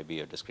computing, or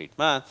maybe a discrete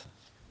math.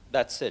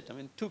 That's it. I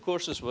mean, 2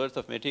 courses worth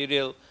of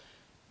material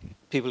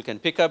people can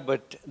pick up,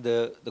 but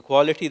the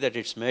quality that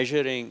it's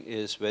measuring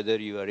is whether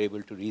you are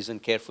able to reason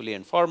carefully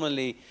and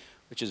formally,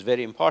 which is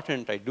very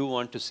important. I do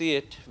want to see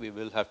it. We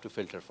will have to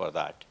filter for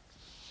that.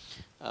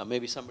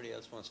 Maybe somebody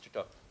else wants to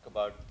talk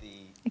about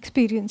the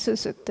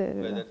experiences at the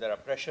whether there are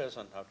pressures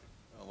on how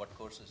to, what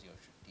courses you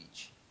should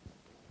teach.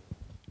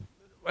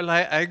 Well,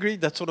 I agree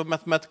that sort of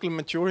mathematical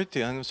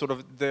maturity and sort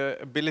of the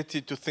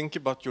ability to think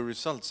about your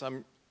results.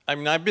 I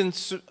mean,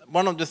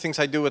 one of the things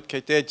I do at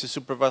KTH is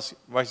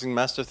supervising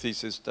master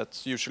thesis.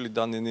 That's usually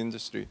done in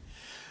industry.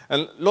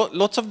 And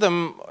lots of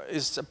them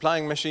is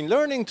applying machine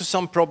learning to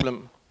some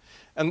problem.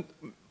 And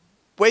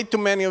way too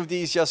many of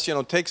these just,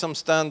 take some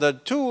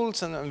standard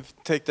tools and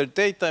take their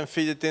data and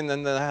feed it in,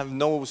 and then have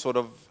no sort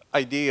of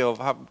idea of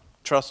how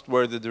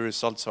trustworthy the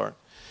results are.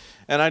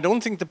 And I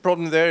don't think the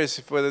problem there is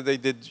whether they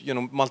did,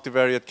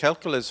 multivariate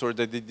calculus or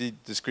they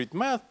did discrete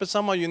math, but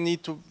somehow you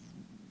need to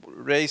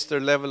raise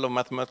their level of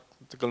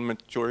mathematical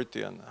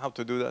maturity, and how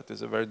to do that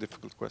is a very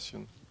difficult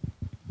question.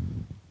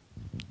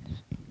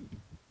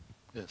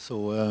 Yeah,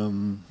 so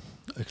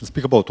I can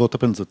speak about what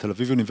happens at Tel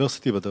Aviv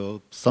University,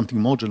 but something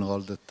more general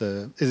that,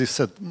 as I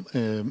said,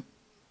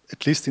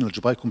 at least in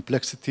algebraic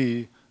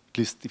complexity, at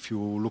least if you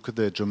look at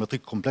the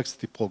geometric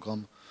complexity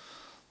program,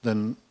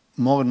 then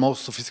more and more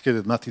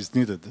sophisticated math is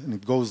needed, and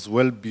it goes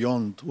well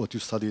beyond what you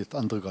study at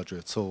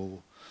undergraduate.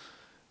 So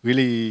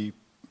really,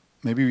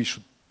 maybe we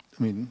should,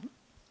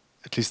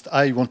 at least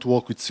I want to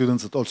work with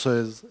students that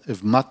also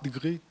have math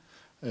degree,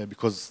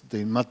 because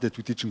the math that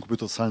we teach in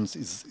computer science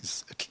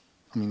is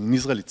in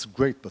Israel it's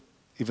great, but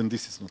even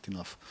this is not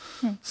enough.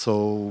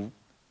 So,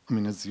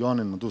 as Johan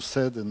and Madhu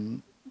said,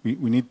 and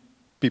we need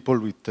people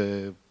with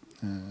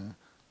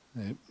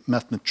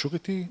math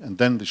maturity, and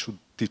then they should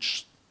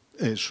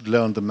should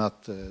learn the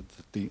math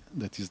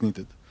that is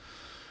needed.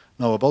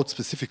 Now, about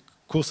specific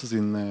courses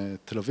in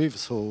Tel Aviv,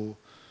 so,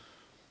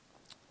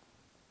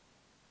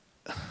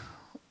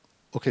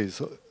 okay,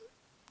 so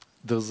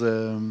there's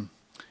the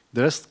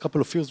last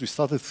couple of years we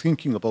started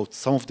thinking about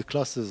some of the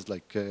classes,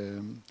 like,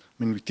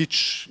 we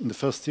teach in the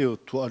first year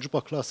 2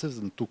 algebra classes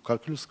and 2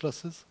 calculus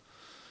classes.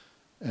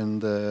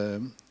 And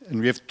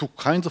we have 2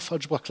 kinds of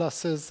algebra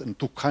classes and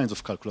 2 kinds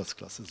of calculus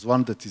classes.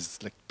 One that is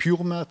like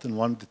pure math and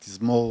one that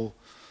is more,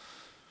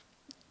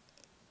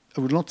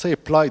 I would not say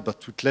applied,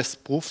 but with less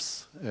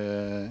proofs.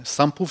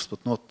 Some proofs,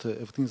 but not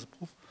everything is a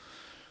proof.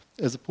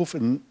 As a proof,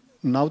 and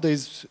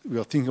nowadays we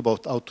are thinking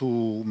about how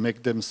to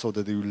make them so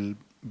that they will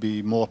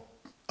be more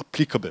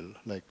applicable,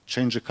 like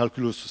change the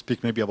calculus to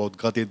speak maybe about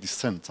gradient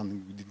descent,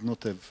 something we did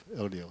not have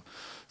earlier.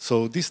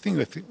 So this thing,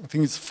 I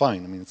think is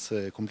fine. It's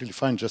completely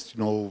fine. Just,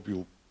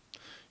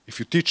 if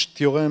you teach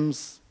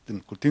theorems,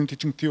 then continue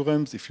teaching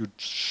theorems. If you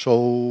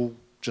show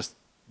just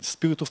the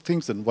spirit of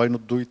things, then why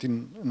not do it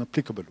in an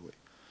applicable way?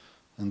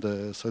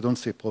 And so I don't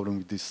see a problem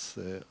with this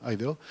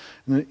either.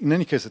 And in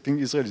any case, I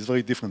think Israel is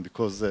very different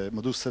because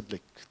Madhu said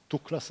like 2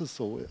 classes,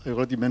 so I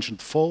already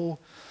mentioned 4.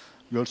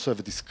 We also have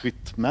a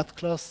discrete math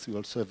class. We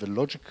also have a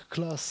logic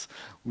class.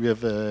 We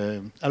have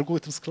an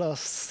algorithms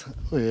class,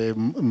 a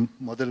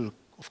model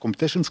of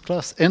computations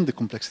class, and the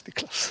complexity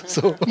class.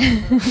 So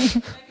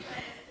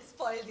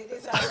Spoiled it.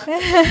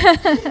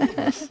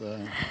 yes,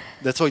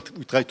 that's why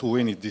we try to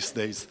win it these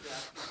days.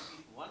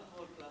 One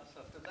more class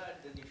after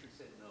that, then you should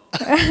say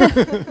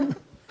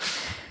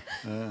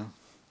no.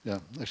 Yeah,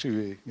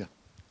 actually, yeah.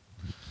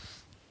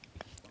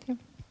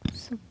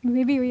 So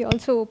maybe we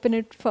also open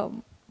it for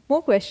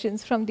more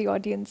questions from the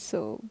audience,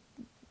 so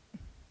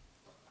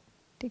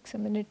takes a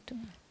minute to.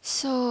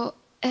 So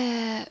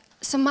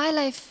my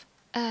life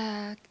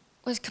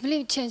was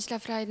completely changed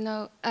after I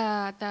know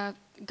the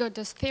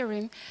Gödel's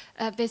theorem.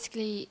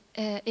 Basically,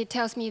 it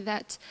tells me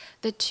that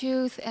the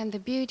truth and the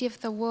beauty of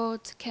the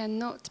world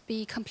cannot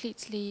be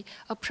completely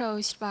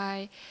approached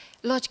by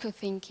logical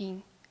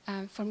thinking.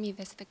 For me,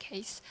 that's the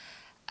case.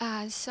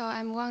 So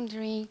I'm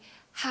wondering,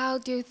 how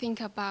do you think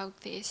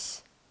about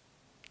this?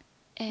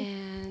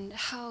 And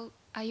how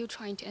are you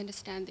trying to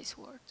understand this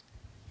world?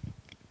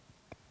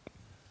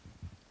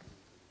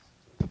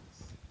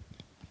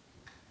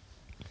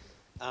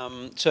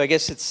 So I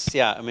guess it's,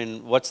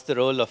 what's the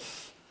role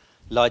of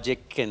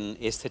logic in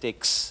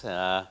aesthetics?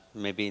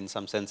 Maybe in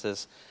some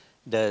senses,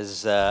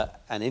 does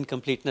an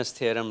incompleteness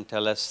theorem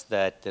tell us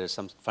that there's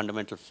some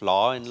fundamental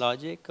flaw in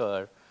logic,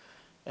 or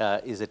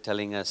is it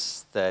telling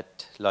us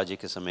that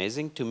logic is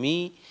amazing? To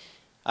me,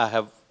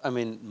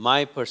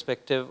 my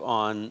perspective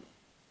on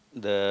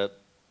the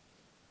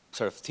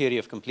sort of theory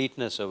of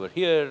completeness over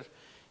here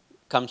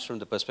comes from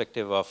the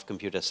perspective of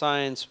computer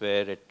science,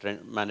 where it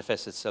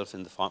manifests itself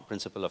in the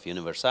principle of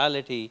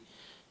universality.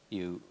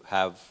 You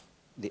have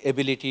the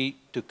ability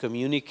to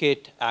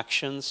communicate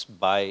actions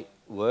by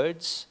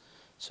words.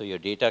 So your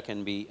data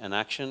can be an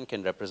action,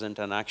 can represent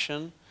an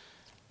action.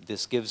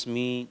 This gives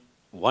me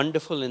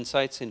wonderful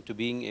insights into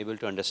being able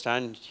to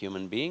understand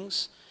human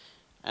beings.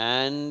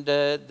 And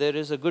there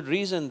is a good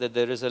reason that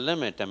there is a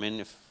limit. I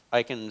mean, if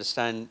I can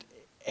understand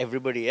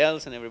everybody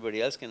else and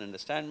everybody else can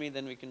understand me,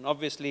 then we can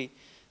obviously,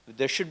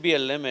 there should be a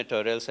limit,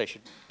 or else I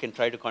can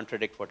try to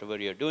contradict whatever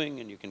you're doing,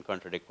 and you can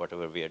contradict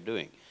whatever we are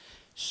doing.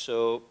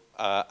 So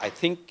I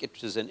think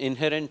it is an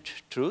inherent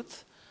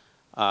truth.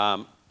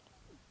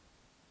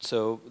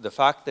 So the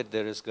fact that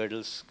there is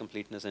Gödel's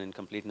completeness and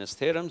incompleteness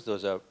theorems,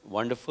 those are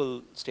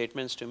wonderful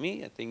statements to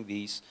me. I think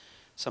these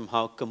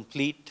somehow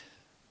complete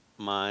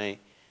my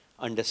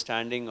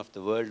understanding of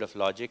the world of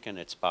logic and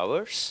its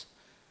powers.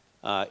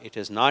 It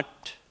is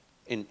not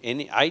in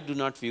any, I do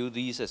not view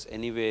these as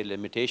any way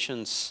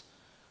limitations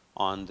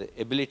on the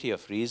ability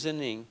of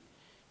reasoning.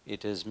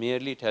 It is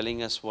merely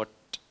telling us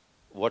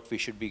what we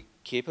should be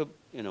capable,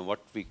 what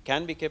we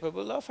can be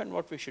capable of and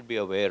what we should be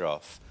aware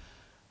of.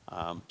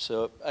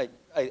 So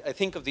I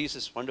think of these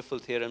as wonderful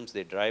theorems.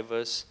 They drive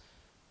us.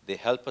 They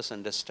help us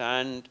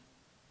understand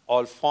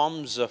all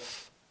forms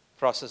of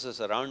processes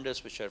around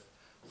us, which are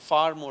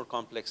far more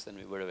complex than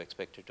we would have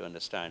expected to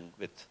understand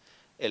with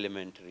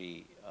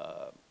elementary,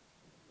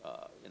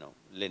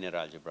 linear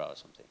algebra or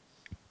something.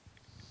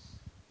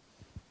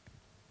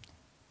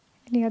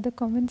 Any other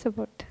comments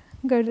about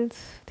Gödel's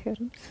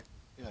theorems?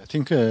 Yeah, I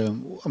think,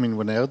 I mean,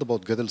 when I heard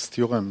about Gödel's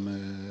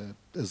theorem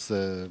as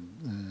a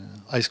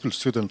high school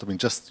student, I mean,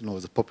 just,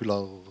 as a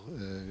popular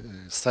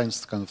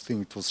science kind of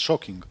thing, it was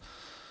shocking.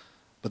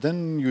 But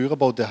then you hear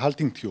about the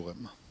halting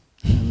theorem,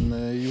 and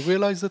you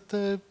realize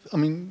that, I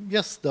mean,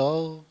 yes, there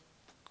are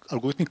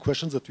algorithmic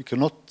questions that we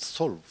cannot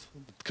solve,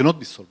 that cannot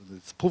be solved, that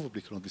it's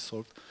probably cannot be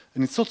solved.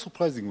 And it's not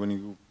surprising when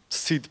you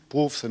see the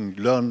proofs and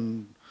you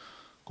learn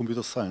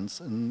computer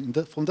science.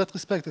 And from that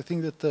respect, I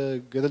think that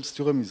Gödel's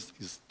theorem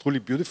is truly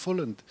beautiful,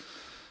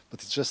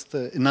 but it's just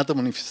another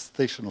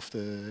manifestation of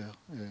the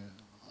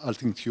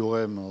halting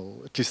theorem,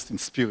 or at least in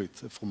spirit,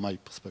 from my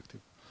perspective.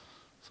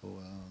 So,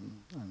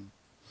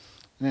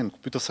 and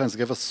computer science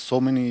gave us so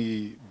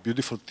many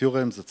beautiful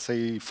theorems that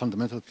say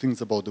fundamental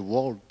things about the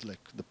world, like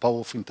the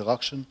power of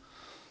interaction.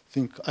 I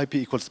think IP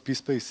equals P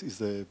space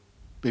is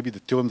maybe the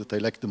theorem that I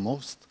like the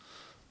most,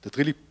 that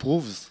really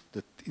proves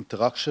that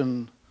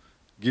interaction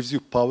gives you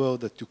power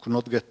that you could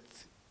not get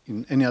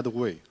in any other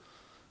way.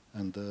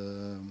 And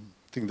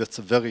I think that's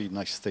a very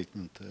nice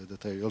statement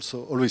that I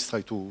also always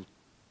try to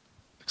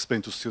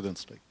explain to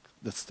students. Like,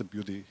 that's the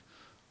beauty,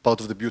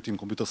 part of the beauty in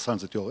computer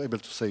science, that you're able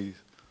to say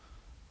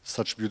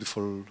such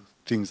beautiful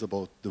things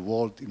about the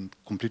world in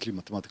completely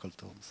mathematical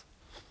terms.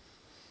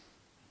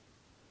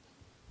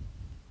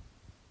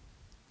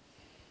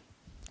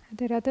 Are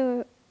there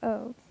other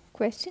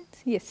questions?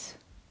 Yes.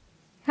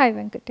 Hi,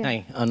 Venkat.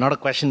 Hi. Not a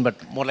question, but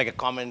more like a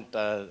comment,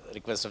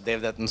 request of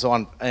Devdutt and so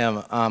on.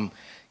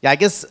 Yeah, I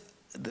guess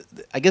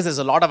there's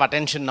a lot of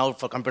attention now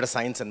for computer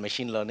science and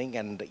machine learning,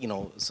 and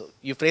so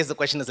you phrase the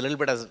question as a little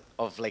bit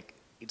of like,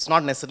 it's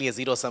not necessarily a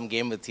zero-sum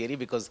game with theory,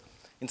 because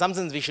in some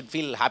sense we should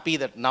feel happy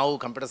that now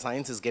computer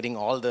science is getting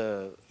all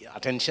the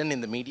attention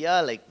in the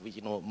media, like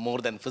more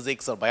than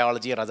physics or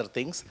biology or other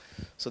things.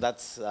 So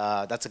that's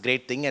a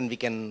great thing, and we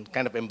can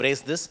kind of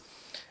embrace this.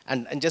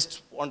 And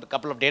just want a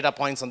couple of data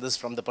points on this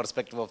from the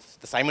perspective of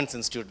the Simons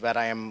Institute, where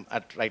I am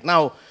at right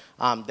now.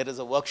 There is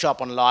a workshop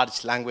on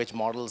large language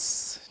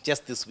models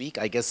just this week.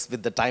 I guess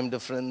with the time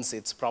difference,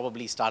 it's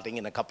probably starting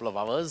in a couple of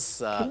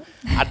hours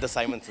at the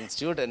Simons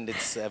Institute, and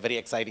it's a very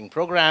exciting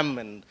program,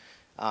 and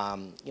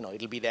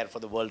it'll be there for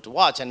the world to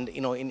watch. And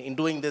in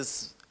doing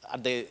this,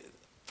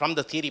 from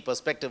the theory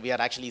perspective, we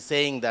are actually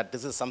saying that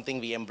this is something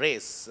we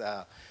embrace.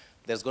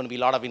 There's going to be a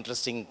lot of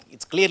interesting,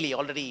 it's clearly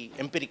already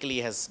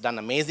empirically has done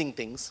amazing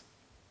things,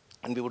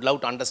 and we would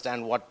love to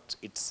understand what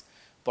its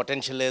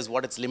potential is,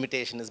 what its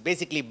limitation is,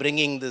 basically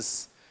bringing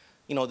this,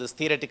 this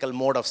theoretical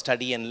mode of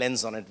study and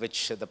lens on it,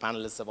 which the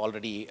panelists have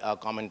already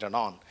commented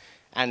on.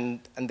 And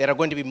there are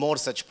going to be more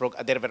such,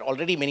 there were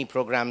already many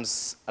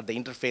programs at the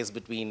interface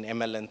between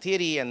ML and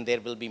theory, and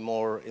there will be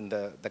more in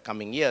the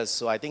coming years.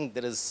 So I think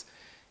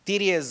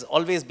theory has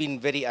always been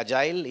very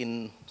agile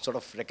in sort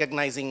of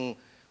recognizing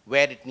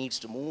where it needs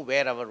to move,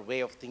 where our way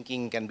of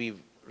thinking can be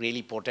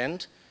really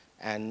potent,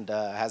 and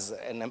has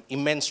an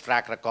immense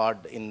track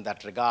record in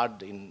that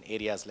regard in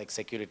areas like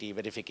security,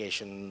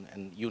 verification,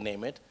 and you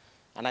name it.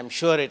 And I'm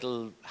sure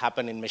it'll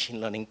happen in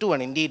machine learning too.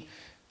 And indeed,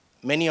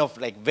 many of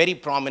very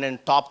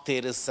prominent top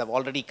theorists have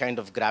already kind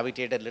of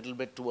gravitated a little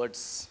bit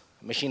towards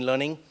machine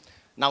learning.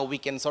 Now we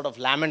can sort of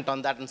lament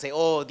on that and say,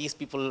 oh, these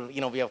people,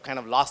 we have kind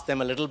of lost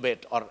them a little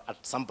bit, or at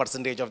some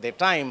percentage of their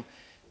time.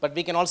 But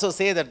we can also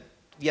say that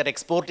we are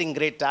exporting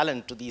great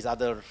talent to these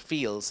other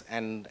fields,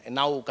 and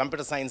now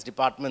computer science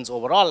departments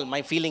overall,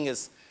 my feeling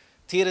is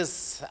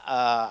theorists,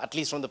 at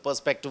least from the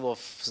perspective of,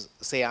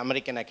 say,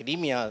 American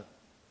academia,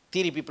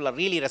 theory people are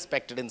really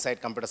respected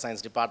inside computer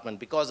science department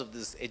because of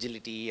this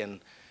agility and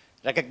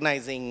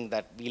recognizing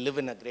that we live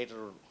in a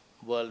greater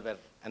world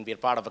and we are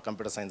part of a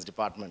computer science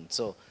department.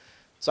 So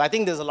So I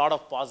think there's a lot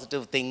of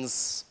positive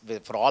things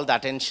for all the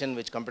attention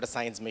which computer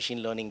science,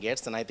 machine learning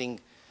gets, and I think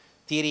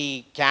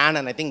theory can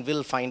and I think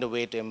will find a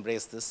way to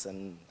embrace this,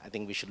 and I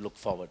think we should look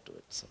forward to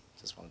it. So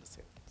just wanted to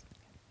say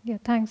that. Yeah,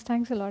 thanks.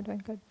 Thanks a lot,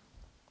 Venkat.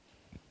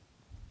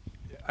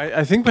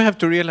 I think we have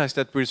to realize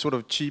that we're sort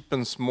of cheap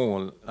and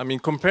small. I mean,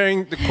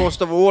 comparing the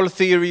cost of all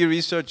theory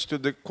research to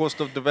the cost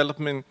of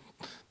developing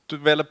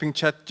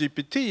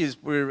ChatGPT,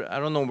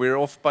 we're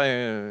off by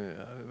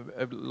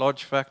a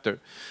large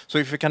factor. So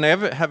if we can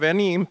ever have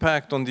any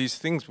impact on these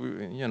things,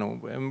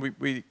 and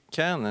we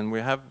can, and we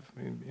have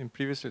in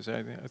previous years,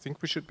 I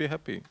think we should be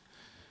happy.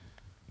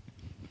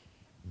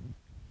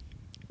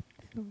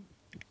 So,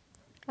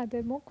 are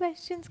there more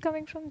questions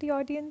coming from the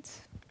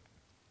audience?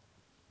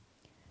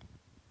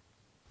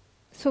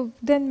 So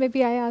then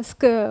maybe I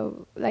ask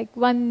like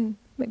one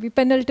maybe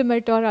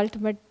penultimate or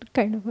ultimate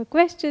kind of a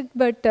question,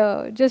 but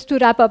just to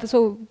wrap up,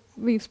 so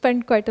we've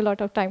spent quite a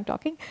lot of time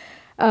talking.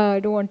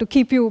 I don't want to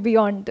keep you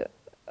beyond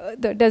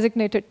the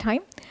designated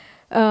time.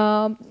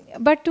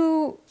 But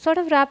to sort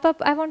of wrap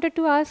up, I wanted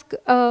to ask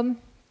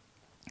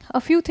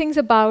a few things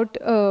about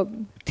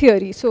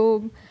theory.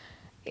 So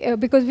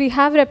because we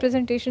have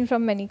representation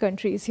from many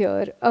countries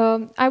here,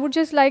 I would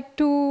just like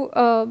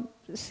to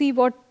see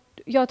what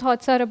your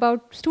thoughts are about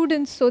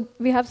students. So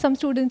we have some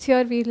students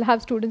here, we'll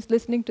have students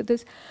listening to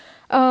this.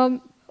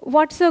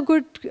 What's a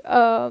good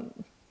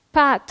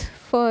path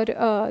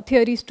for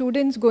theory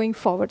students going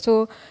forward?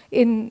 So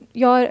in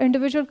your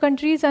individual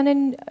countries and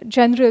in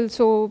general,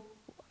 so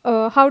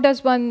how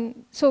does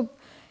one, so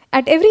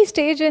at every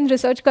stage in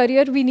research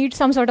career, we need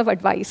some sort of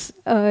advice,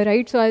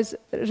 right? So as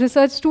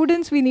research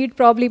students, we need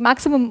probably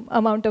maximum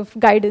amount of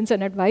guidance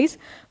and advice,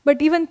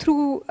 but even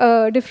through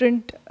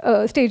different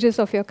stages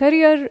of your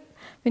career,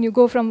 when you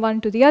go from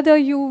one to the other,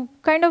 you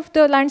kind of,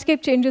 the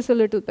landscape changes a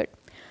little bit.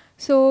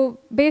 So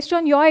based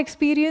on your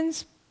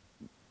experience,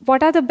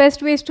 what are the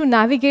best ways to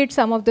navigate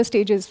some of the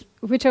stages,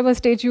 whichever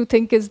stage you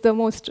think is the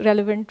most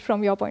relevant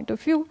from your point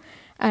of view,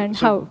 and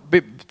how?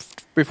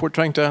 Before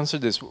trying to answer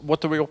this,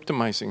 what are we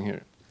optimizing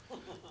here?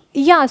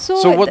 Yeah,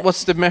 so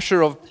what's the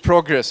measure of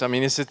progress? I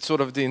mean, is it sort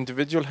of the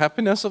individual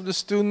happiness of the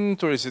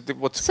student, or is it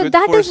what's good for... So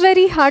that is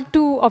very hard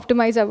to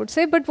optimize, I would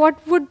say, but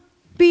what would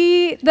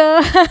be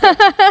the...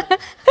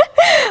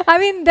 I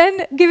mean,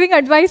 then giving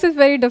advice is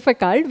very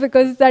difficult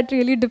because that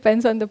really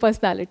depends on the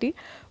personality.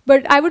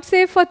 But I would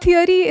say for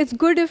theory, it's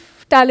good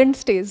if talent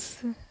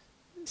stays.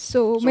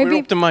 So maybe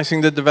we're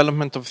optimizing the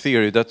development of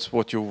theory. That's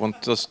what you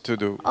want us to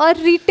do. Or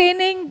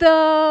retaining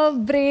the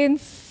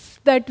brains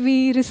that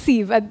we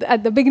receive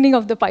at the beginning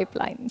of the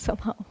pipeline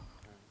somehow.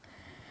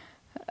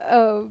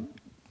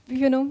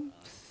 You know,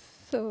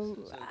 so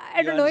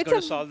I don't know. It's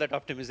going to solve that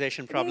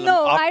optimization problem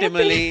I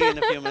optimally in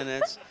a few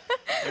minutes.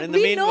 But in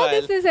the we know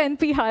this is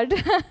NP hard.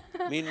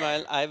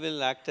 Meanwhile, I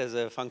will act as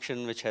a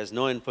function which has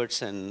no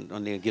inputs and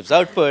only gives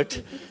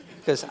output,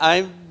 because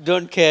I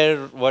don't care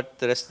what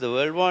the rest of the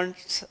world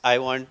wants. I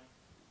want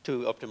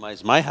to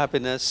optimize my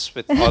happiness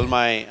with all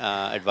my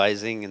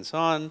advising and so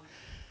on.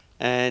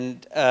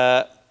 And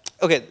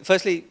okay,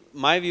 firstly,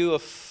 my view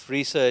of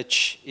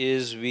research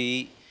is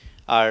we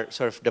are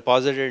sort of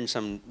deposited in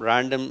some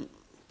random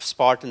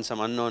spot in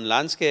some unknown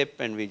landscape,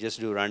 and we just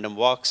do random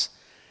walks.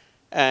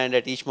 And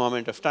at each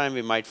moment of time,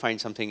 we might find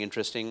something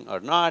interesting or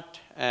not,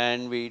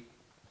 and we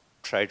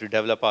try to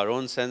develop our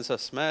own sense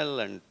of smell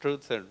and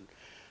truth and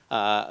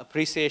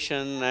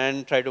appreciation,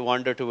 and try to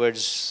wander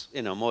towards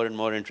more and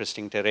more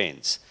interesting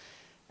terrains.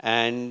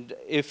 And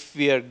if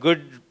we are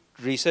good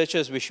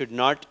researchers, we should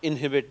not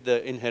inhibit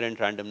the inherent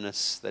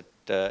randomness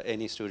that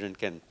any student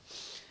can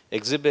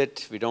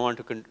exhibit. We don't want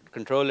to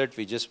control it.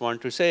 We just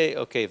want to say,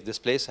 okay, if this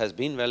place has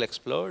been well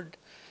explored,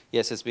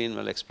 yes, it's been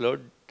well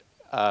explored.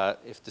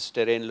 If this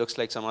terrain looks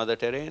like some other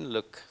terrain,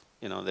 look,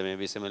 there may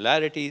be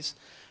similarities,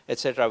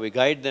 etc. We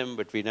guide them,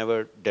 but we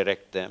never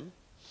direct them.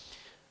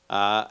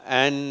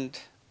 And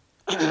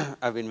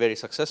I've been very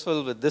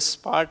successful with this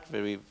part,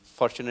 very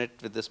fortunate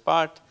with this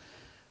part,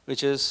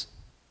 which is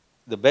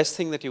the best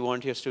thing that you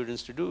want your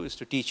students to do is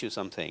to teach you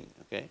something,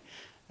 okay?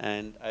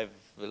 And I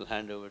will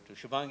hand over to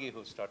Shubhangi,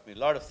 who's taught me a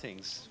lot of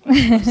things.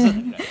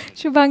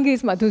 Shubhangi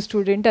is Madhu's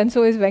student, and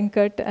so is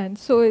Venkat, and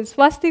so is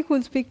Swastik, who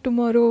will speak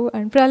tomorrow,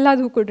 and Prahlad,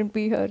 who couldn't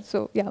be here.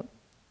 So yeah,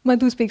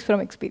 Madhu speaks from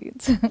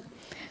experience.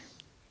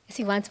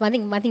 See, one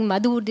thing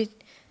Madhu did.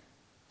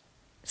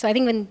 So I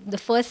think when the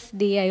first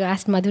day I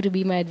asked Madhu to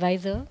be my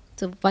advisor,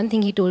 so one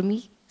thing he told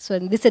me, so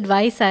in this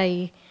advice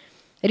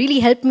really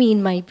helped me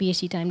in my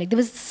PhD time. Like there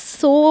was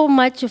so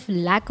much of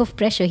lack of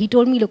pressure. He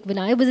told me, look, when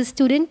I was a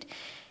student,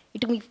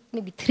 it took me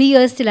maybe 3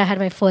 years till I had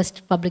my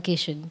first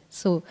publication.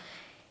 So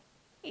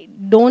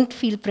don't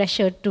feel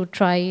pressured to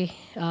try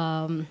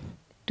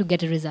to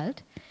get a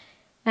result.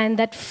 And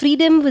that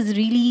freedom was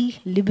really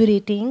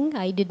liberating.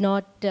 I did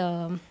not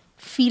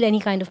feel any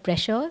kind of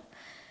pressure.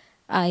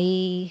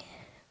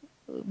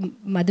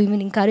 Madhu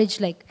even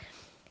encouraged like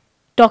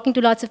talking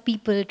to lots of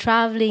people,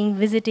 traveling,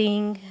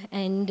 visiting,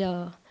 and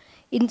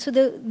so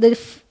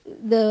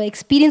the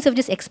experience of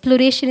just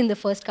exploration in the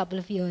first couple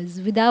of years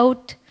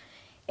without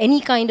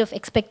any kind of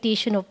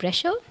expectation or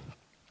pressure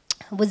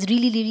was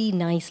really, really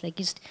nice. Like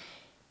just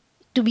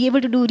to be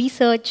able to do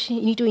research,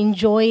 you need to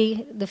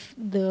enjoy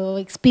the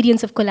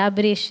experience of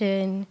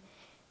collaboration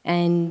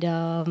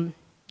and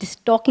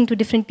just talking to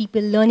different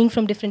people, learning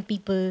from different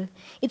people.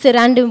 It's a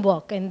random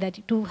walk, and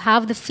that to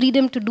have the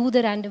freedom to do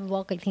the random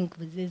walk, I think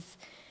is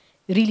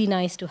really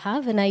nice to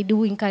have. And I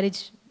do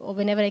encourage, or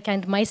whenever I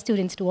can, my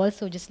students to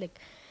also just like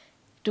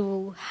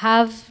to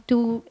have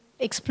to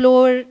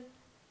explore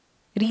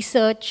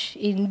research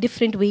in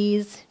different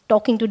ways,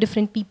 talking to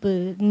different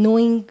people,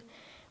 knowing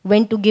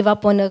when to give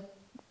up on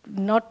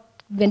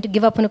when to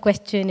give up on a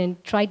question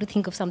and try to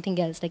think of something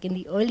else. Like in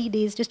the early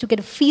days, just to get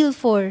a feel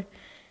for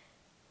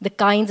the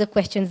kinds of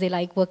questions they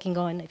like working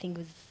on, I think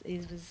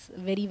was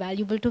very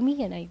valuable to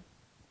me, and I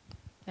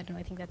don't know,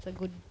 I think that's a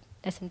good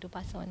lesson to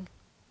pass on.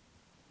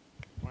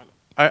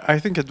 I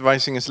think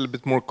advising is a little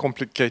bit more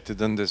complicated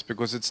than this,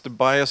 because it's the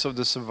bias of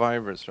the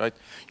survivors, right?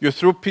 You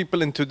throw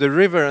people into the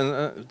river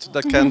and,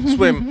 that can't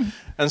swim,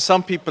 and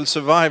some people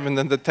survive, and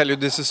then they tell you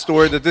this is a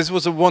story that this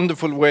was a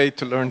wonderful way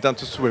to learn how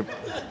to swim.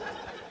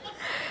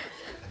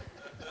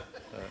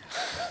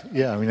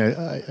 Yeah, I mean,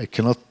 I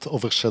cannot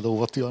overshadow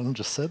what Johan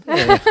just said.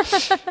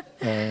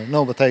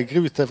 No, but I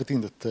agree with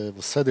everything that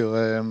was said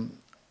here. I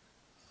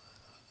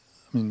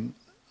mean,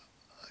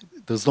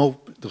 there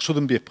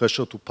shouldn't be a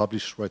pressure to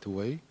publish right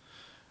away.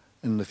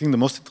 And I think the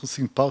most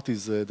interesting part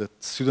is that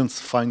students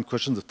find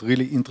questions that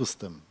really interest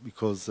them,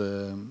 because,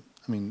 I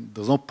mean,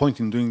 there's no point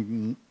in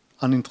doing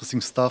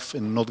uninteresting stuff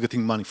and not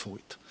getting money for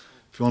it.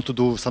 If you want to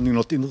do something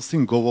not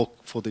interesting, go work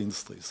for the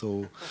industry.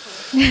 So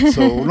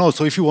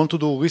if you want to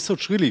do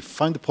research, really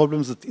find the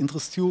problems that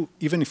interest you,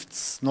 even if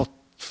it's not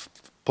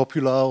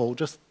popular, or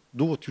just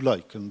do what you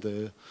like.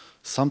 And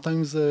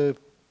sometimes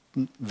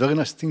very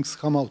nice things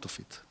come out of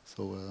it.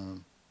 So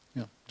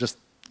yeah, just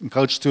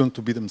encourage students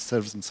to be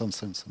themselves in some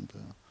sense, and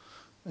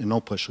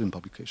no pressure in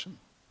publication.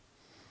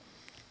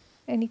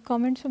 Any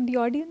comments from the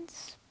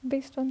audience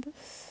based on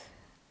this?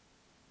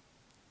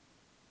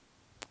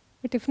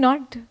 But if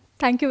not,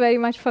 thank you very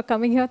much for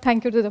coming here.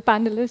 Thank you to the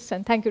panelists,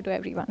 and thank you to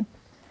everyone.